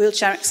need a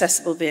wheelchair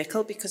accessible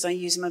vehicle because I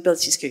use a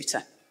mobility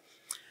scooter.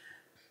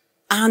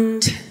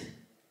 And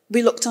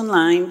we looked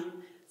online,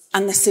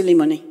 and they're silly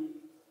money.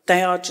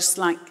 They are just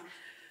like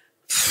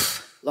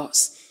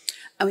lots.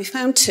 And we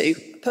found 2,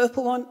 a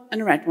purple one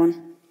and a red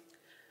one.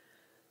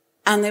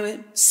 And they were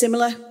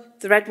similar.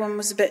 The red one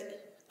was a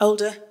bit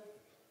older.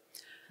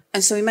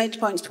 And so we made a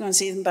point to go and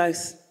see them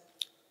both.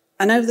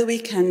 And over the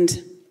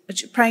weekend, I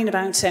was praying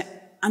about it,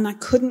 and I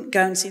couldn't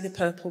go and see the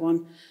purple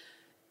one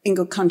in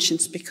good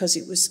conscience because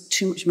it was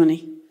too much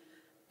money.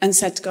 And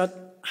said to God,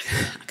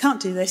 I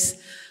can't do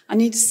this. I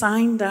need a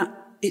sign that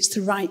it's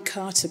the right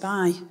car to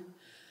buy.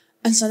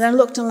 And so then I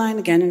looked online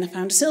again, and I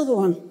found a silver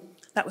one.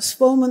 that was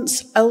 4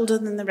 months older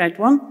than the red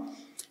one,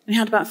 and it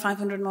had about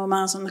 500 more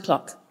miles on the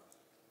clock.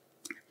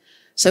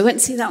 So I went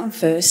to see that one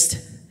first.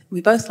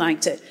 We both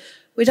liked it.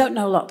 We don't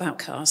know a lot about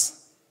cars.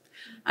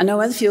 I know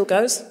where the fuel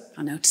goes.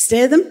 I know how to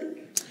steer them.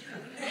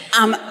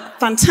 I'm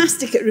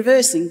fantastic at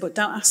reversing, but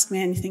don't ask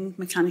me anything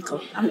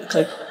mechanical. I haven't a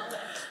clue.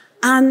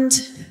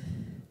 And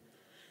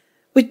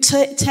we'd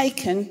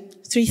taken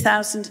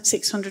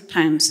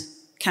 £3,600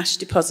 cash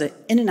deposit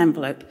in an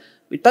envelope.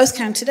 We'd both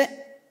counted it.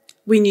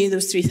 We knew there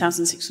was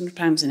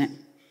 £3,600 in it.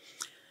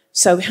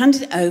 So we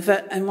handed it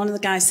over, and one of the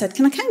guys said,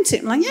 "Can I count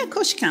it?" I'm like, "Yeah, of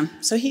course you can."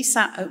 So he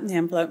sat, opened the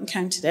envelope and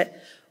counted it,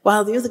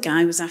 while the other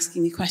guy was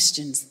asking me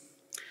questions.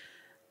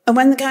 And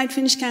when the guy had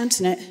finished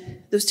counting it,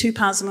 there was 2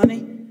 piles of money.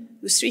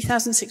 There was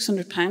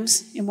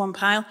 £3,600 in one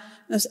pile.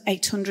 There was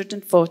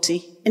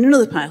 840 in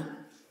another pile.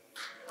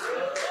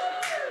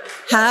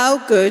 How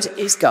good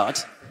is God?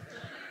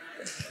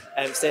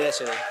 Stay there,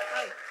 Shirley.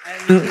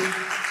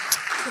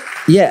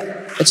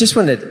 Yeah, I just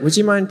wondered, would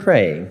you mind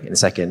praying in a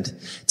second?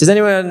 Does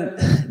anyone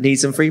need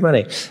some free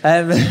money?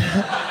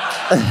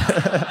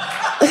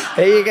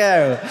 Here you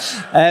go.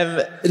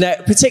 Now,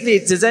 particularly,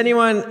 does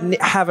anyone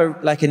have a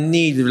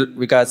need with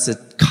regards to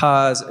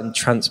cars and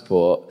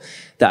transport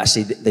that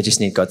actually they just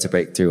need God to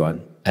break through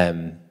on?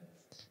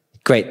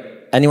 Great.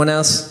 Anyone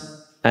else?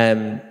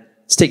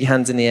 Stick your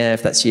hands in the air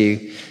if that's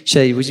you.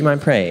 Shirley, would you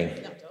mind praying?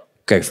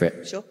 Go for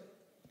it. Sure.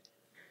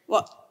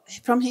 What?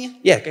 From here?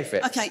 Yeah, go for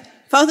it. Okay.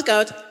 Father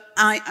God,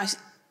 I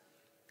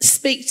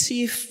speak to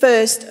you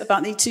first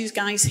about these 2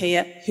 guys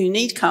here who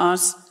need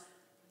cars.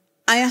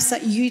 I ask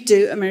that you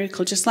do a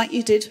miracle, just like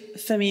you did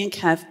for me and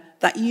Kev,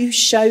 that you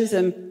show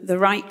them the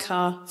right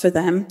car for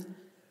them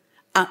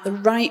at the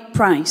right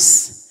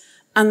price,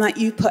 and that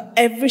you put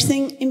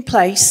everything in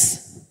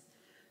place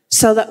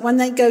so that when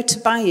they go to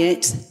buy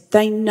it,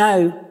 they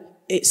know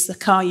it's the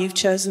car you've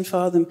chosen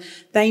for them.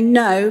 They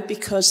know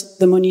because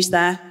the money's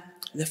there,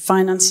 the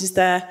finance is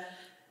there,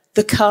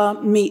 the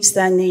car meets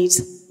their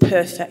needs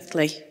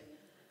perfectly.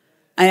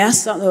 I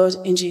ask that, Lord,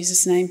 in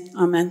Jesus' name.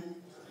 Amen.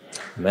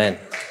 Amen.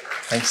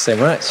 Thanks so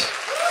much.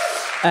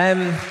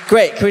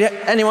 Great. Can we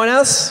anyone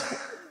else?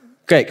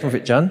 Great. Come for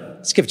it, John.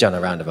 Let's give John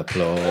a round of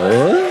applause.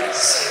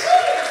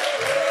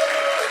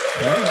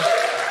 Yeah.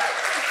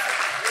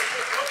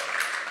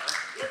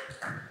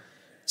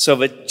 So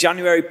the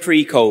January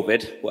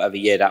pre-COVID, whatever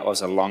year that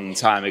was, a long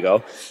time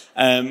ago,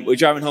 we're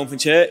driving home from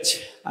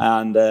church,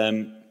 and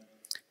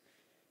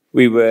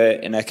we were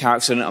in a car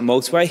accident on a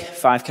motorway,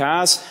 5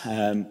 cars.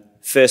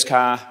 First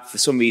car, for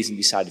some reason,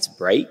 decided to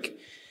brake,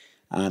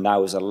 and I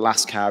was the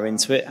last car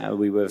into it, and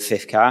we were the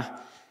 5th car.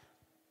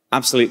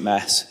 Absolute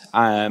mess.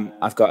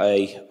 I've got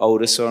an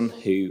older son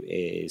who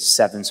is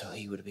 7, so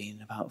he would have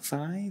been about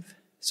 5.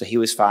 So he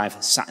was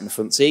 5, sat in the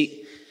front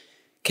seat.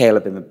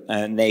 Caleb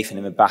Nathan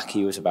in the back,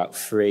 he was about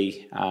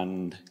 3,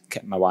 and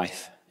kept my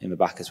wife in the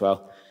back as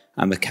well.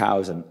 And the car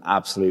was an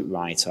absolute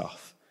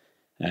write-off.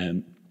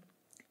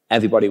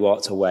 Everybody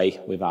walked away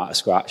without a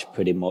scratch,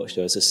 pretty much.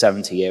 There was a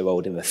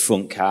 70-year-old in the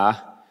front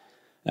car.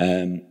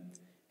 We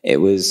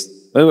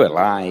were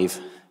alive.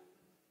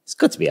 It's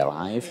good to be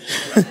alive.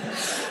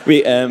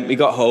 We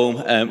got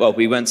home.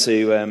 We went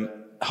to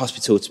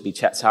hospital to be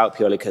checked out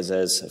purely because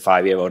there's a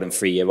 5-year-old and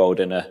 3-year-old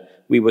in a.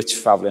 We were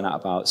travelling at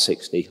about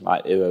 60,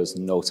 there was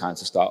no time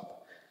to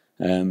stop.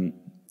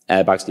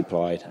 Airbags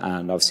deployed,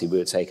 and obviously we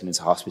were taken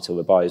into hospital.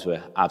 The boys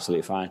were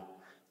absolutely fine.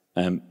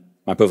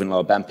 My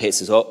brother-in-law, Ben,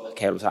 picks us up.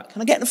 Caleb was like,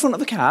 "Can I get in the front of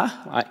the car?"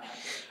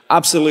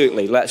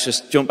 Absolutely, let's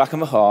just jump back on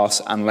the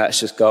horse and let's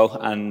just go.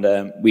 And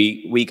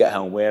we get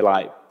home, we're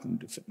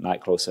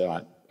close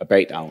to a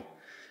breakdown.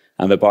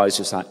 And the boys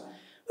just like,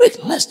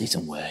 "Let's do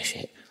some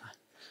worship."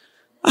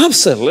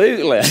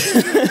 Absolutely.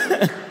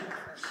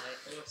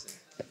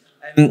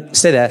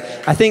 Stay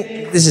there. I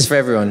think this is for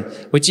everyone.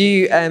 Would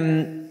you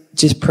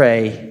just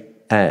pray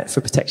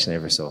for protection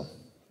over us all?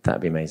 That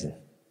would be amazing.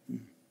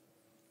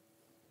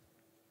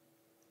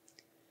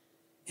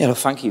 Yeah, well,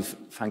 thank you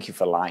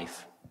for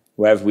life.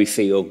 Wherever we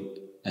feel,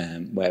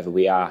 wherever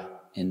we are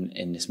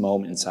in this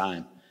moment in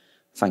time,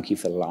 thank you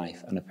for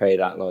life. And I pray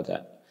that, Lord,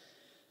 that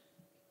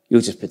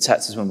you'll just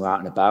protect us when we're out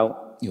and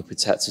about. You'll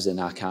protect us in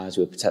our cars.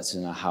 You'll protect us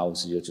in our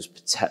houses. You'll just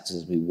protect us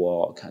as we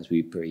walk, as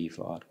we breathe,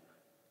 Lord.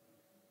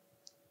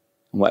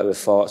 And whatever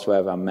thoughts,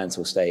 whatever our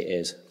mental state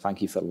is,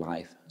 thank you for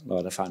life.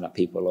 Lord, I find that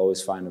people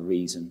always find a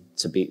reason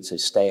to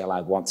stay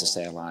alive, want to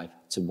stay alive,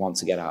 to want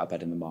to get out of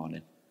bed in the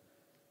morning.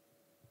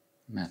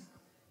 Amen.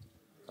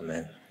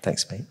 Amen.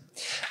 Thanks, mate.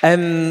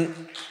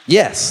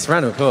 Yes,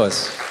 round of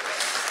applause.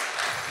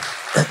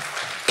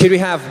 Could we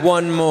have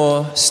one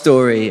more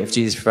story of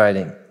Jesus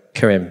providing?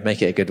 Karim,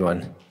 make it a good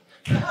one.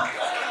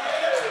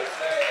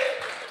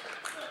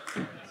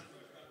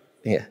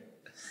 Yeah.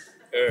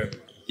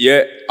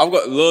 Yeah, I've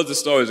got loads of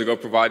stories of God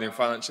providing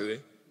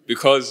financially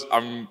because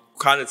I'm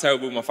kind of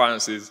terrible with my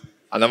finances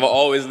and I'm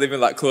always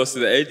living close to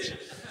the edge.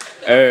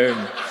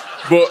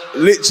 But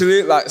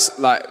literally, like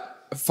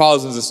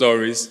thousands of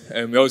stories.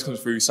 It always comes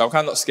through, so I'm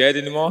kind of not scared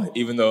anymore,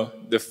 even though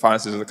the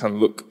finances kind of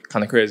look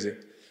kind of crazy.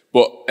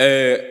 But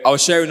I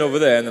was sharing over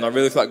there, and then I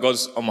really felt like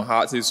God's on my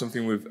heart to do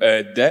something with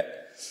debt.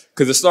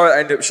 Because the story I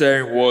ended up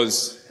sharing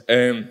was,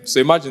 so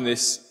imagine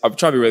this, I'm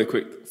trying to be really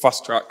quick,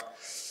 fast track.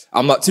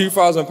 I'm like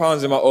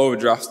 £2,000 in my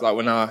overdraft, like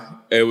when I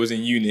was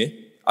in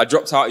uni. I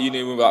dropped out of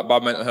uni with like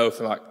bad mental health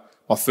in like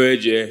my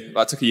third year,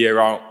 like took a year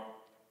out.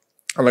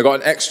 And I got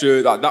an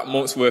extra, like that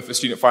month's worth of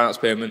student finance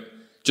payment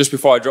just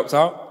before I dropped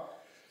out.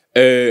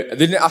 I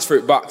didn't ask for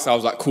it back, so I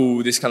was like,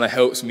 cool, this kind of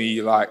helps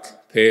me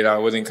like pay that. I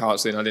was in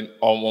counselling, I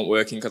wasn't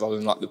working because I was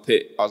in like the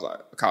pit. I was like,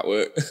 I can't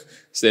work,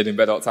 stayed in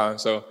bed all the time.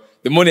 So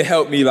the money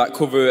helped me like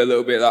cover a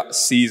little bit of that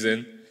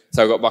season.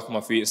 So I got back on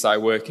my feet and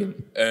started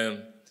working.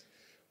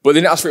 But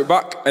didn't ask for it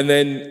back. And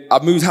then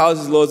I've moved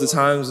houses loads of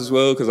times as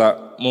well, because like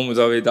mum was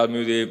away, dad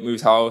moved here,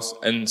 moved house.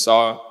 And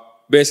so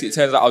basically it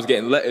turns out I was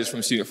getting letters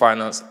from student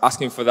finance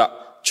asking for that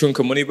chunk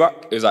of money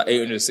back. It was like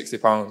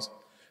 £860.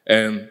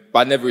 But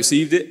I never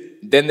received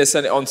it. Then they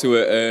sent it on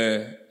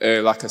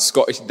to like a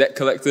Scottish debt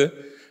collector,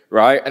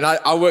 right? And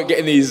I weren't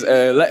getting these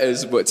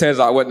letters, but it turns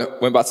out I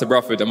went back to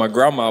Bradford and my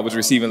grandma was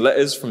receiving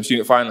letters from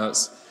student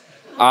finance.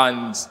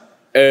 And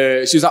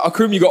she was like, oh,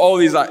 Krum, you got all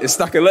these, like, a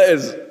stack of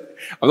letters.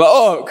 I'm like,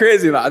 oh,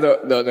 crazy, like, I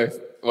don't know,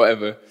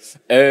 whatever.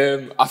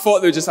 I thought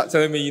they were just like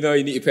telling me, you know,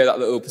 you need to pay that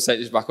little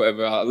percentage back,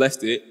 whatever. I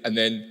left it, and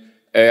then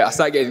I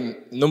started getting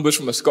numbers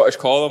from a Scottish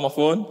call on my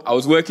phone. I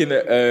was working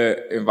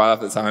in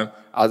Bath at the time.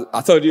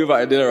 I told you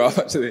about a dinner off,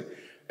 actually.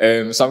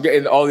 So I'm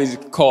getting all these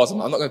calls. I'm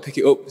not going to pick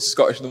it up, it's a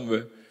Scottish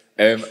number.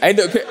 I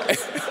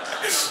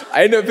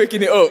ended up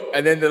picking it up,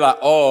 and then they're like,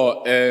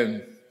 oh,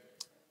 and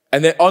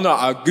then, oh no,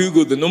 I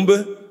Googled the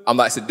number. I'm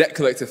like, it's a debt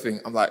collector thing.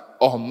 I'm like,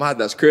 oh man,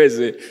 that's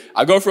crazy.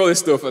 I go through all this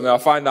stuff, and then I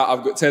find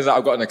out turns out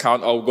I've got an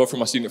account. I'll go through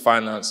my student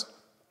finance.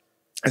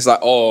 It's like,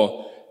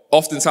 oh,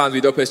 oftentimes we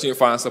don't pay student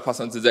finance, they'll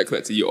pass on to the debt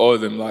collector. You owe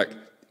them, like,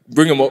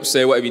 bring them up,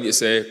 say whatever you need to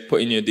say,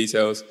 put in your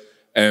details,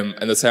 and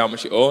they'll say how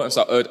much you owe. And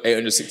so I owed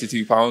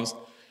 £862.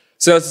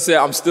 So as to say,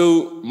 I'm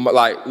still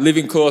like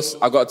living close.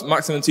 I've got a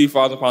maximum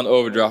 £2,000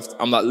 overdraft.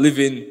 I'm like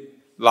living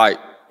like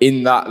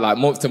in that, like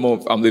month to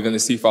month, I'm living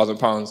this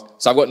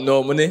 £2,000. So I've got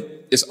no money.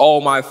 It's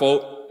all my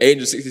fault.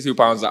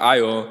 £862 that I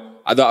owe.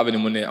 I don't have any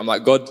money. I'm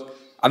like, God,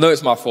 I know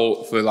it's my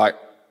fault for like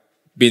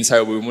being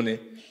terrible with money,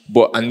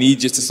 but I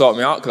need you to sort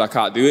me out because I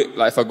can't do it.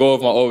 Like if I go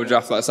over my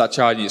overdraft, like start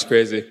charging, it's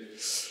crazy.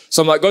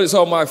 So I'm like, God, it's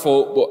all my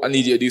fault, but I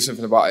need you to do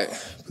something about it.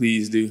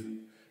 Please do.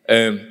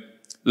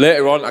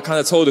 Later on, I kind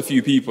of told a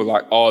few people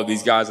like, oh,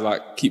 these guys are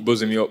like, keep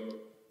buzzing me up.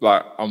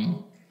 Like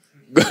I'm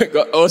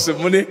got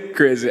awesome money.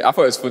 Crazy. I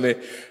thought it was funny.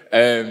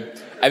 And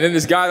then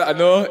this guy that I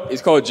know,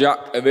 he's called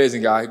Jack,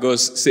 amazing guy. He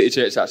goes City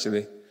Church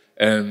actually.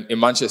 In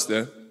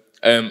Manchester.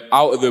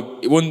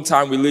 One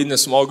time we lead in a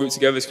small group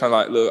together, it's kind of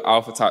like a little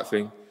alpha type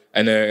thing.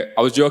 And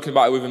I was joking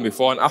about it with him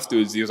before, and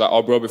afterwards he was like,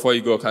 oh bro, before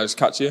you go, can I just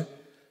catch you?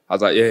 I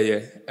was like,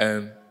 yeah.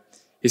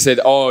 He said,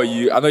 oh,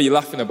 I know you're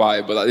laughing about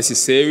it, but like this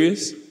is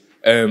serious.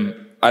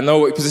 I know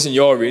what position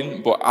you're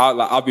in, but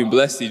I've been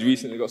blessed. He's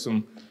recently got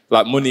some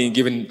like money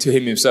given to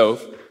him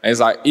himself. And he's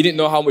like, he didn't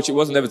know how much it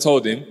was, I never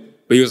told him,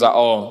 but he was like,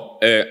 oh,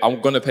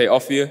 I'm going to pay it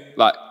off for you.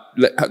 Like,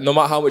 no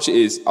matter how much it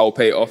is, I'll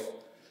pay it off.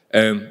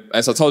 And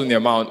so I told him the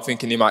amount,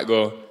 thinking he might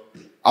go,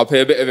 I'll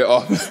pay a bit of it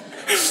off.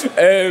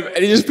 And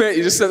he just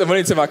sent the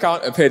money to my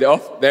account and paid it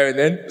off there and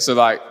then. So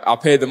like, I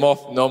paid them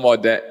off, no more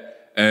debt.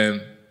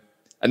 And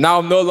now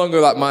I'm no longer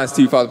like minus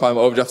 £2,000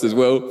 overdraft as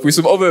well, through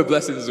some other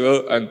blessings as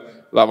well. And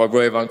like my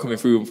brother Ivan coming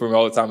through for me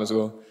all the time as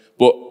well.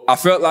 But I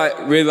felt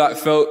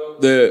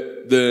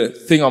the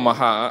thing on my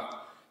heart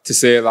to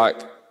say like,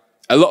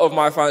 a lot of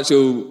my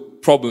financial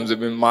problems have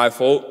been my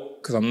fault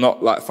because I'm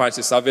not like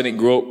financially savvy. I didn't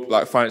grow up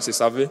like financially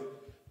savvy.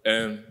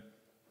 And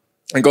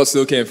God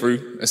still came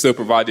through and still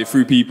provided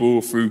through people,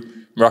 through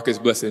miraculous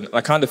blessing. And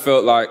I kind of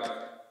felt like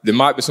there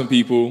might be some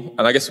people,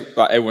 and I guess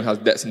like everyone has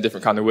debts in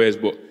different kind of ways,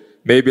 but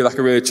maybe like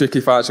a really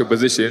tricky financial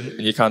position,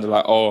 and you're kind of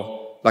like,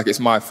 oh, like it's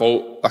my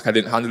fault, like I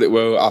didn't handle it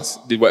well, I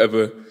did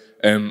whatever,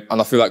 and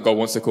I feel like God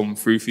wants to come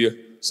through for you.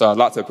 So I'd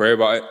like to pray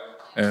about it.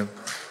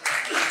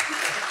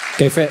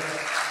 Go for it.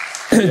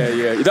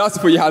 Yeah. You don't have to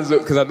put your hands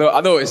up because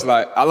I know it's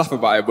like, I laugh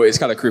about it, but it's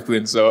kind of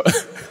crippling, so.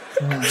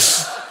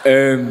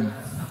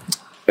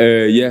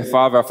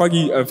 Father, thank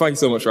you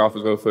so much, Ralph,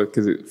 as well,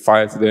 because it's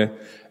fire today.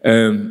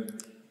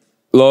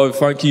 Lord,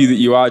 thank you that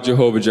you are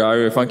Jehovah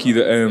Jireh. Thank you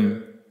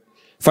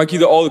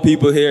that all the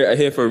people here are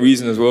here for a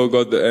reason as well,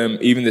 God, that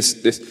even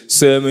this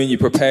sermon, you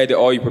prepared it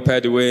all, you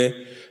prepared the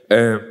way,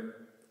 and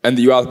that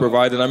you are the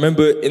provider. And I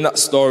remember in that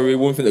story,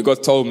 one thing that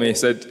God told me, he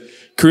said,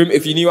 Karim,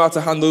 if you knew how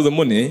to handle the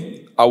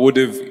money, I would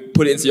have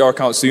put it into your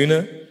account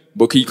sooner,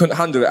 but you couldn't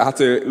handle it, I had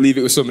to leave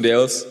it with somebody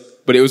else.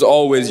 But it was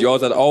always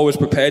yours, I'd always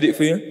prepared it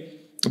for you,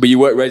 but you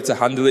weren't ready to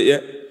handle it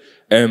yet.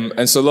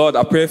 And so, Lord,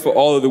 I pray for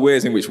all of the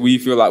ways in which we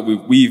feel like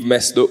we've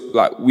messed up,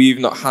 like we've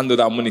not handled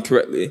our money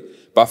correctly.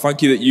 But I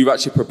thank you that you've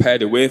actually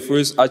prepared a way for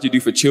us, as you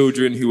do for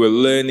children who are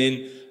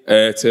learning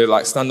to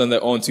like stand on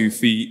their own 2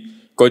 feet.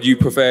 God, you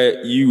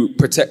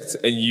protect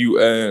and you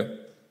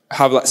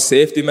have like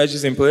safety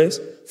measures in place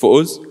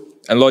for us.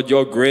 And Lord,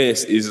 your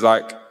grace is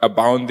like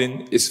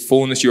abounding, it's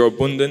fullness, you're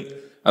abundant.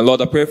 And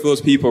Lord, I pray for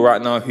those people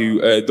right now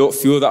who don't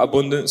feel that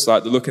abundance,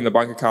 like they look in the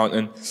bank account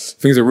and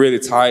things are really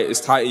tight. It's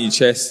tight in your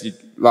chest.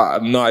 I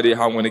have no idea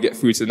how I'm going to get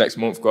through to the next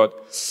month, God.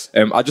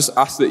 I just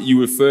ask that you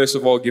would first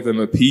of all give them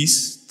a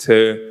peace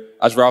to,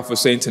 as Ralph was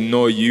saying, to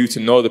know you, to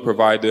know the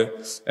provider,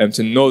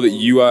 to know that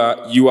you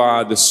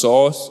are the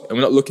source. And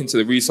we're not looking to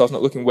the resource,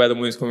 not looking where the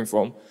money is coming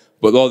from,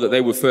 but Lord, that they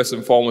would first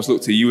and foremost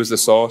look to you as the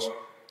source.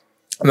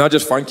 And I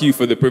just thank you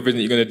for the provision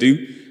that you're going to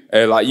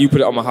do. Like you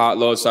put it on my heart,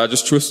 Lord, so I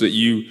just trust that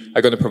you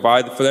are going to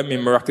provide for them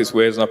in miraculous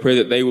ways. And I pray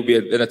that they will be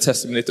a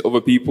testimony to other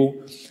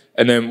people.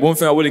 And then one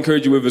thing I would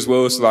encourage you with as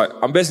well is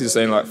I'm basically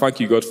saying thank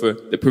you, God, for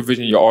the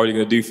provision you're already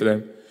going to do for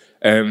them.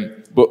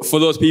 But for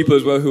those people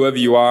as well, whoever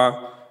you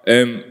are,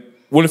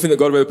 one thing that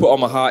God really put on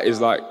my heart is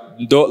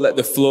don't let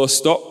the flow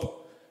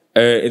stop,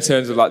 in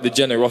terms of the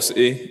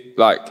generosity,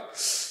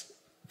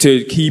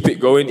 to keep it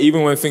going,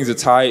 even when things are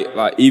tight,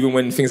 even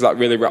when things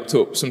really wrapped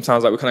up,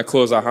 sometimes we kind of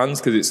close our hands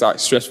because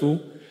it's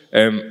stressful.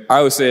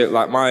 I would say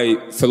my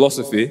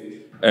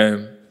philosophy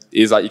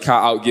is you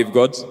can't outgive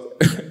God,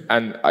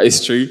 and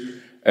it's true.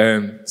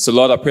 So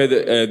Lord, I pray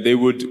that they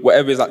would,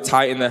 whatever is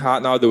tight in their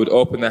heart now, they would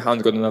open their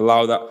hands, God, and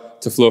allow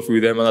that to flow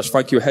through them. And I just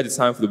thank you ahead of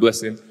time for the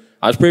blessing.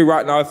 I just pray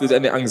right now if there's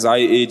any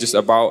anxiety just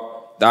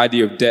about the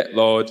idea of debt,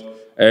 Lord,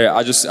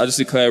 I just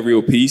declare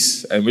real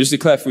peace, and we just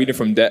declare freedom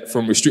from debt,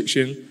 from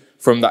restriction,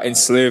 from that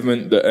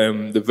enslavement that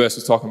the verse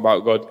was talking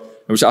about, God.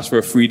 And we just ask for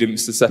a freedom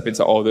to step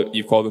into all that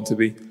you've called them to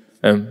be.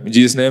 In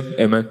Jesus' name,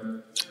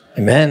 amen.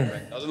 Amen.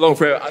 That was a long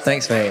prayer.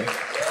 Thanks, mate.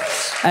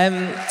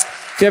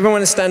 If you ever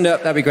want to stand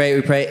up, that'd be great.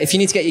 We pray. If you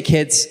need to get your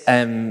kids,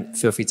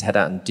 feel free to head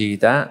out and do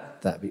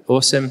that. That'd be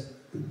awesome.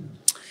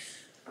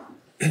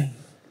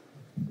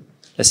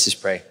 Let's just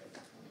pray.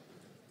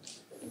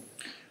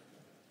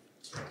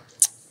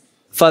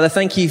 Father,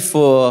 thank you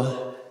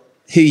for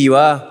who you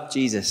are,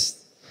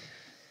 Jesus.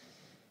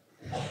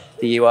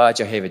 That you are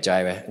Jehovah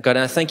Jireh. God, and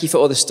I thank you for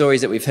all the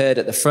stories that we've heard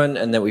at the front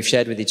and that we've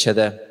shared with each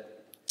other.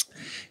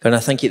 God, and I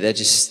thank you they're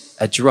just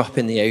a drop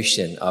in the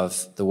ocean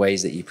of the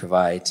ways that you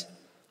provide.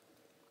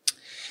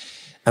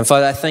 And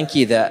Father, I thank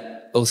you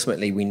that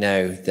ultimately we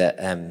know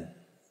that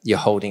you're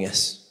holding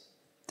us,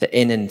 that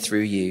in and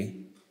through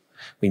you,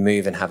 we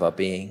move and have our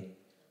being.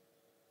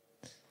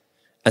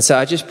 And so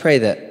I just pray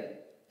that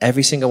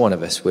every single one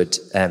of us would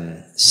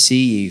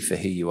see you for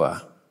who you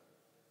are,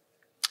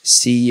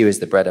 see you as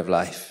the bread of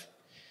life,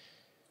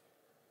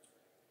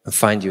 and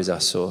find you as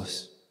our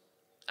source.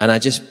 And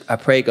I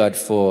pray, God,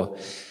 for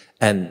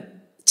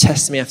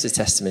testimony after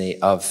testimony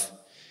of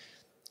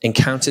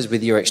encounters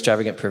with your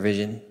extravagant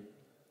provision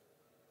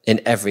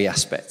in every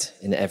aspect,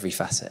 in every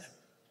facet.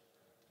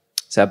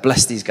 So I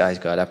bless these guys,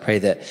 God. I pray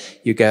that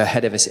you go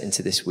ahead of us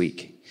into this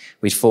week.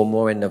 We'd fall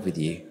more in love with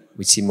you.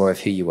 We'd see more of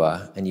who you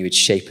are, and you would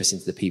shape us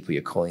into the people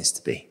you're calling us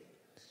to be.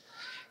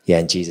 Yeah,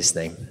 in Jesus'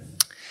 name.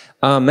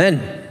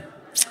 Amen.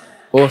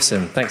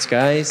 Awesome. Thanks,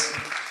 guys.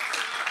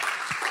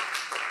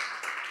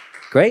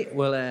 Great.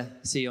 We'll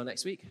see you all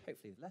next week.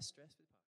 Hopefully less stress.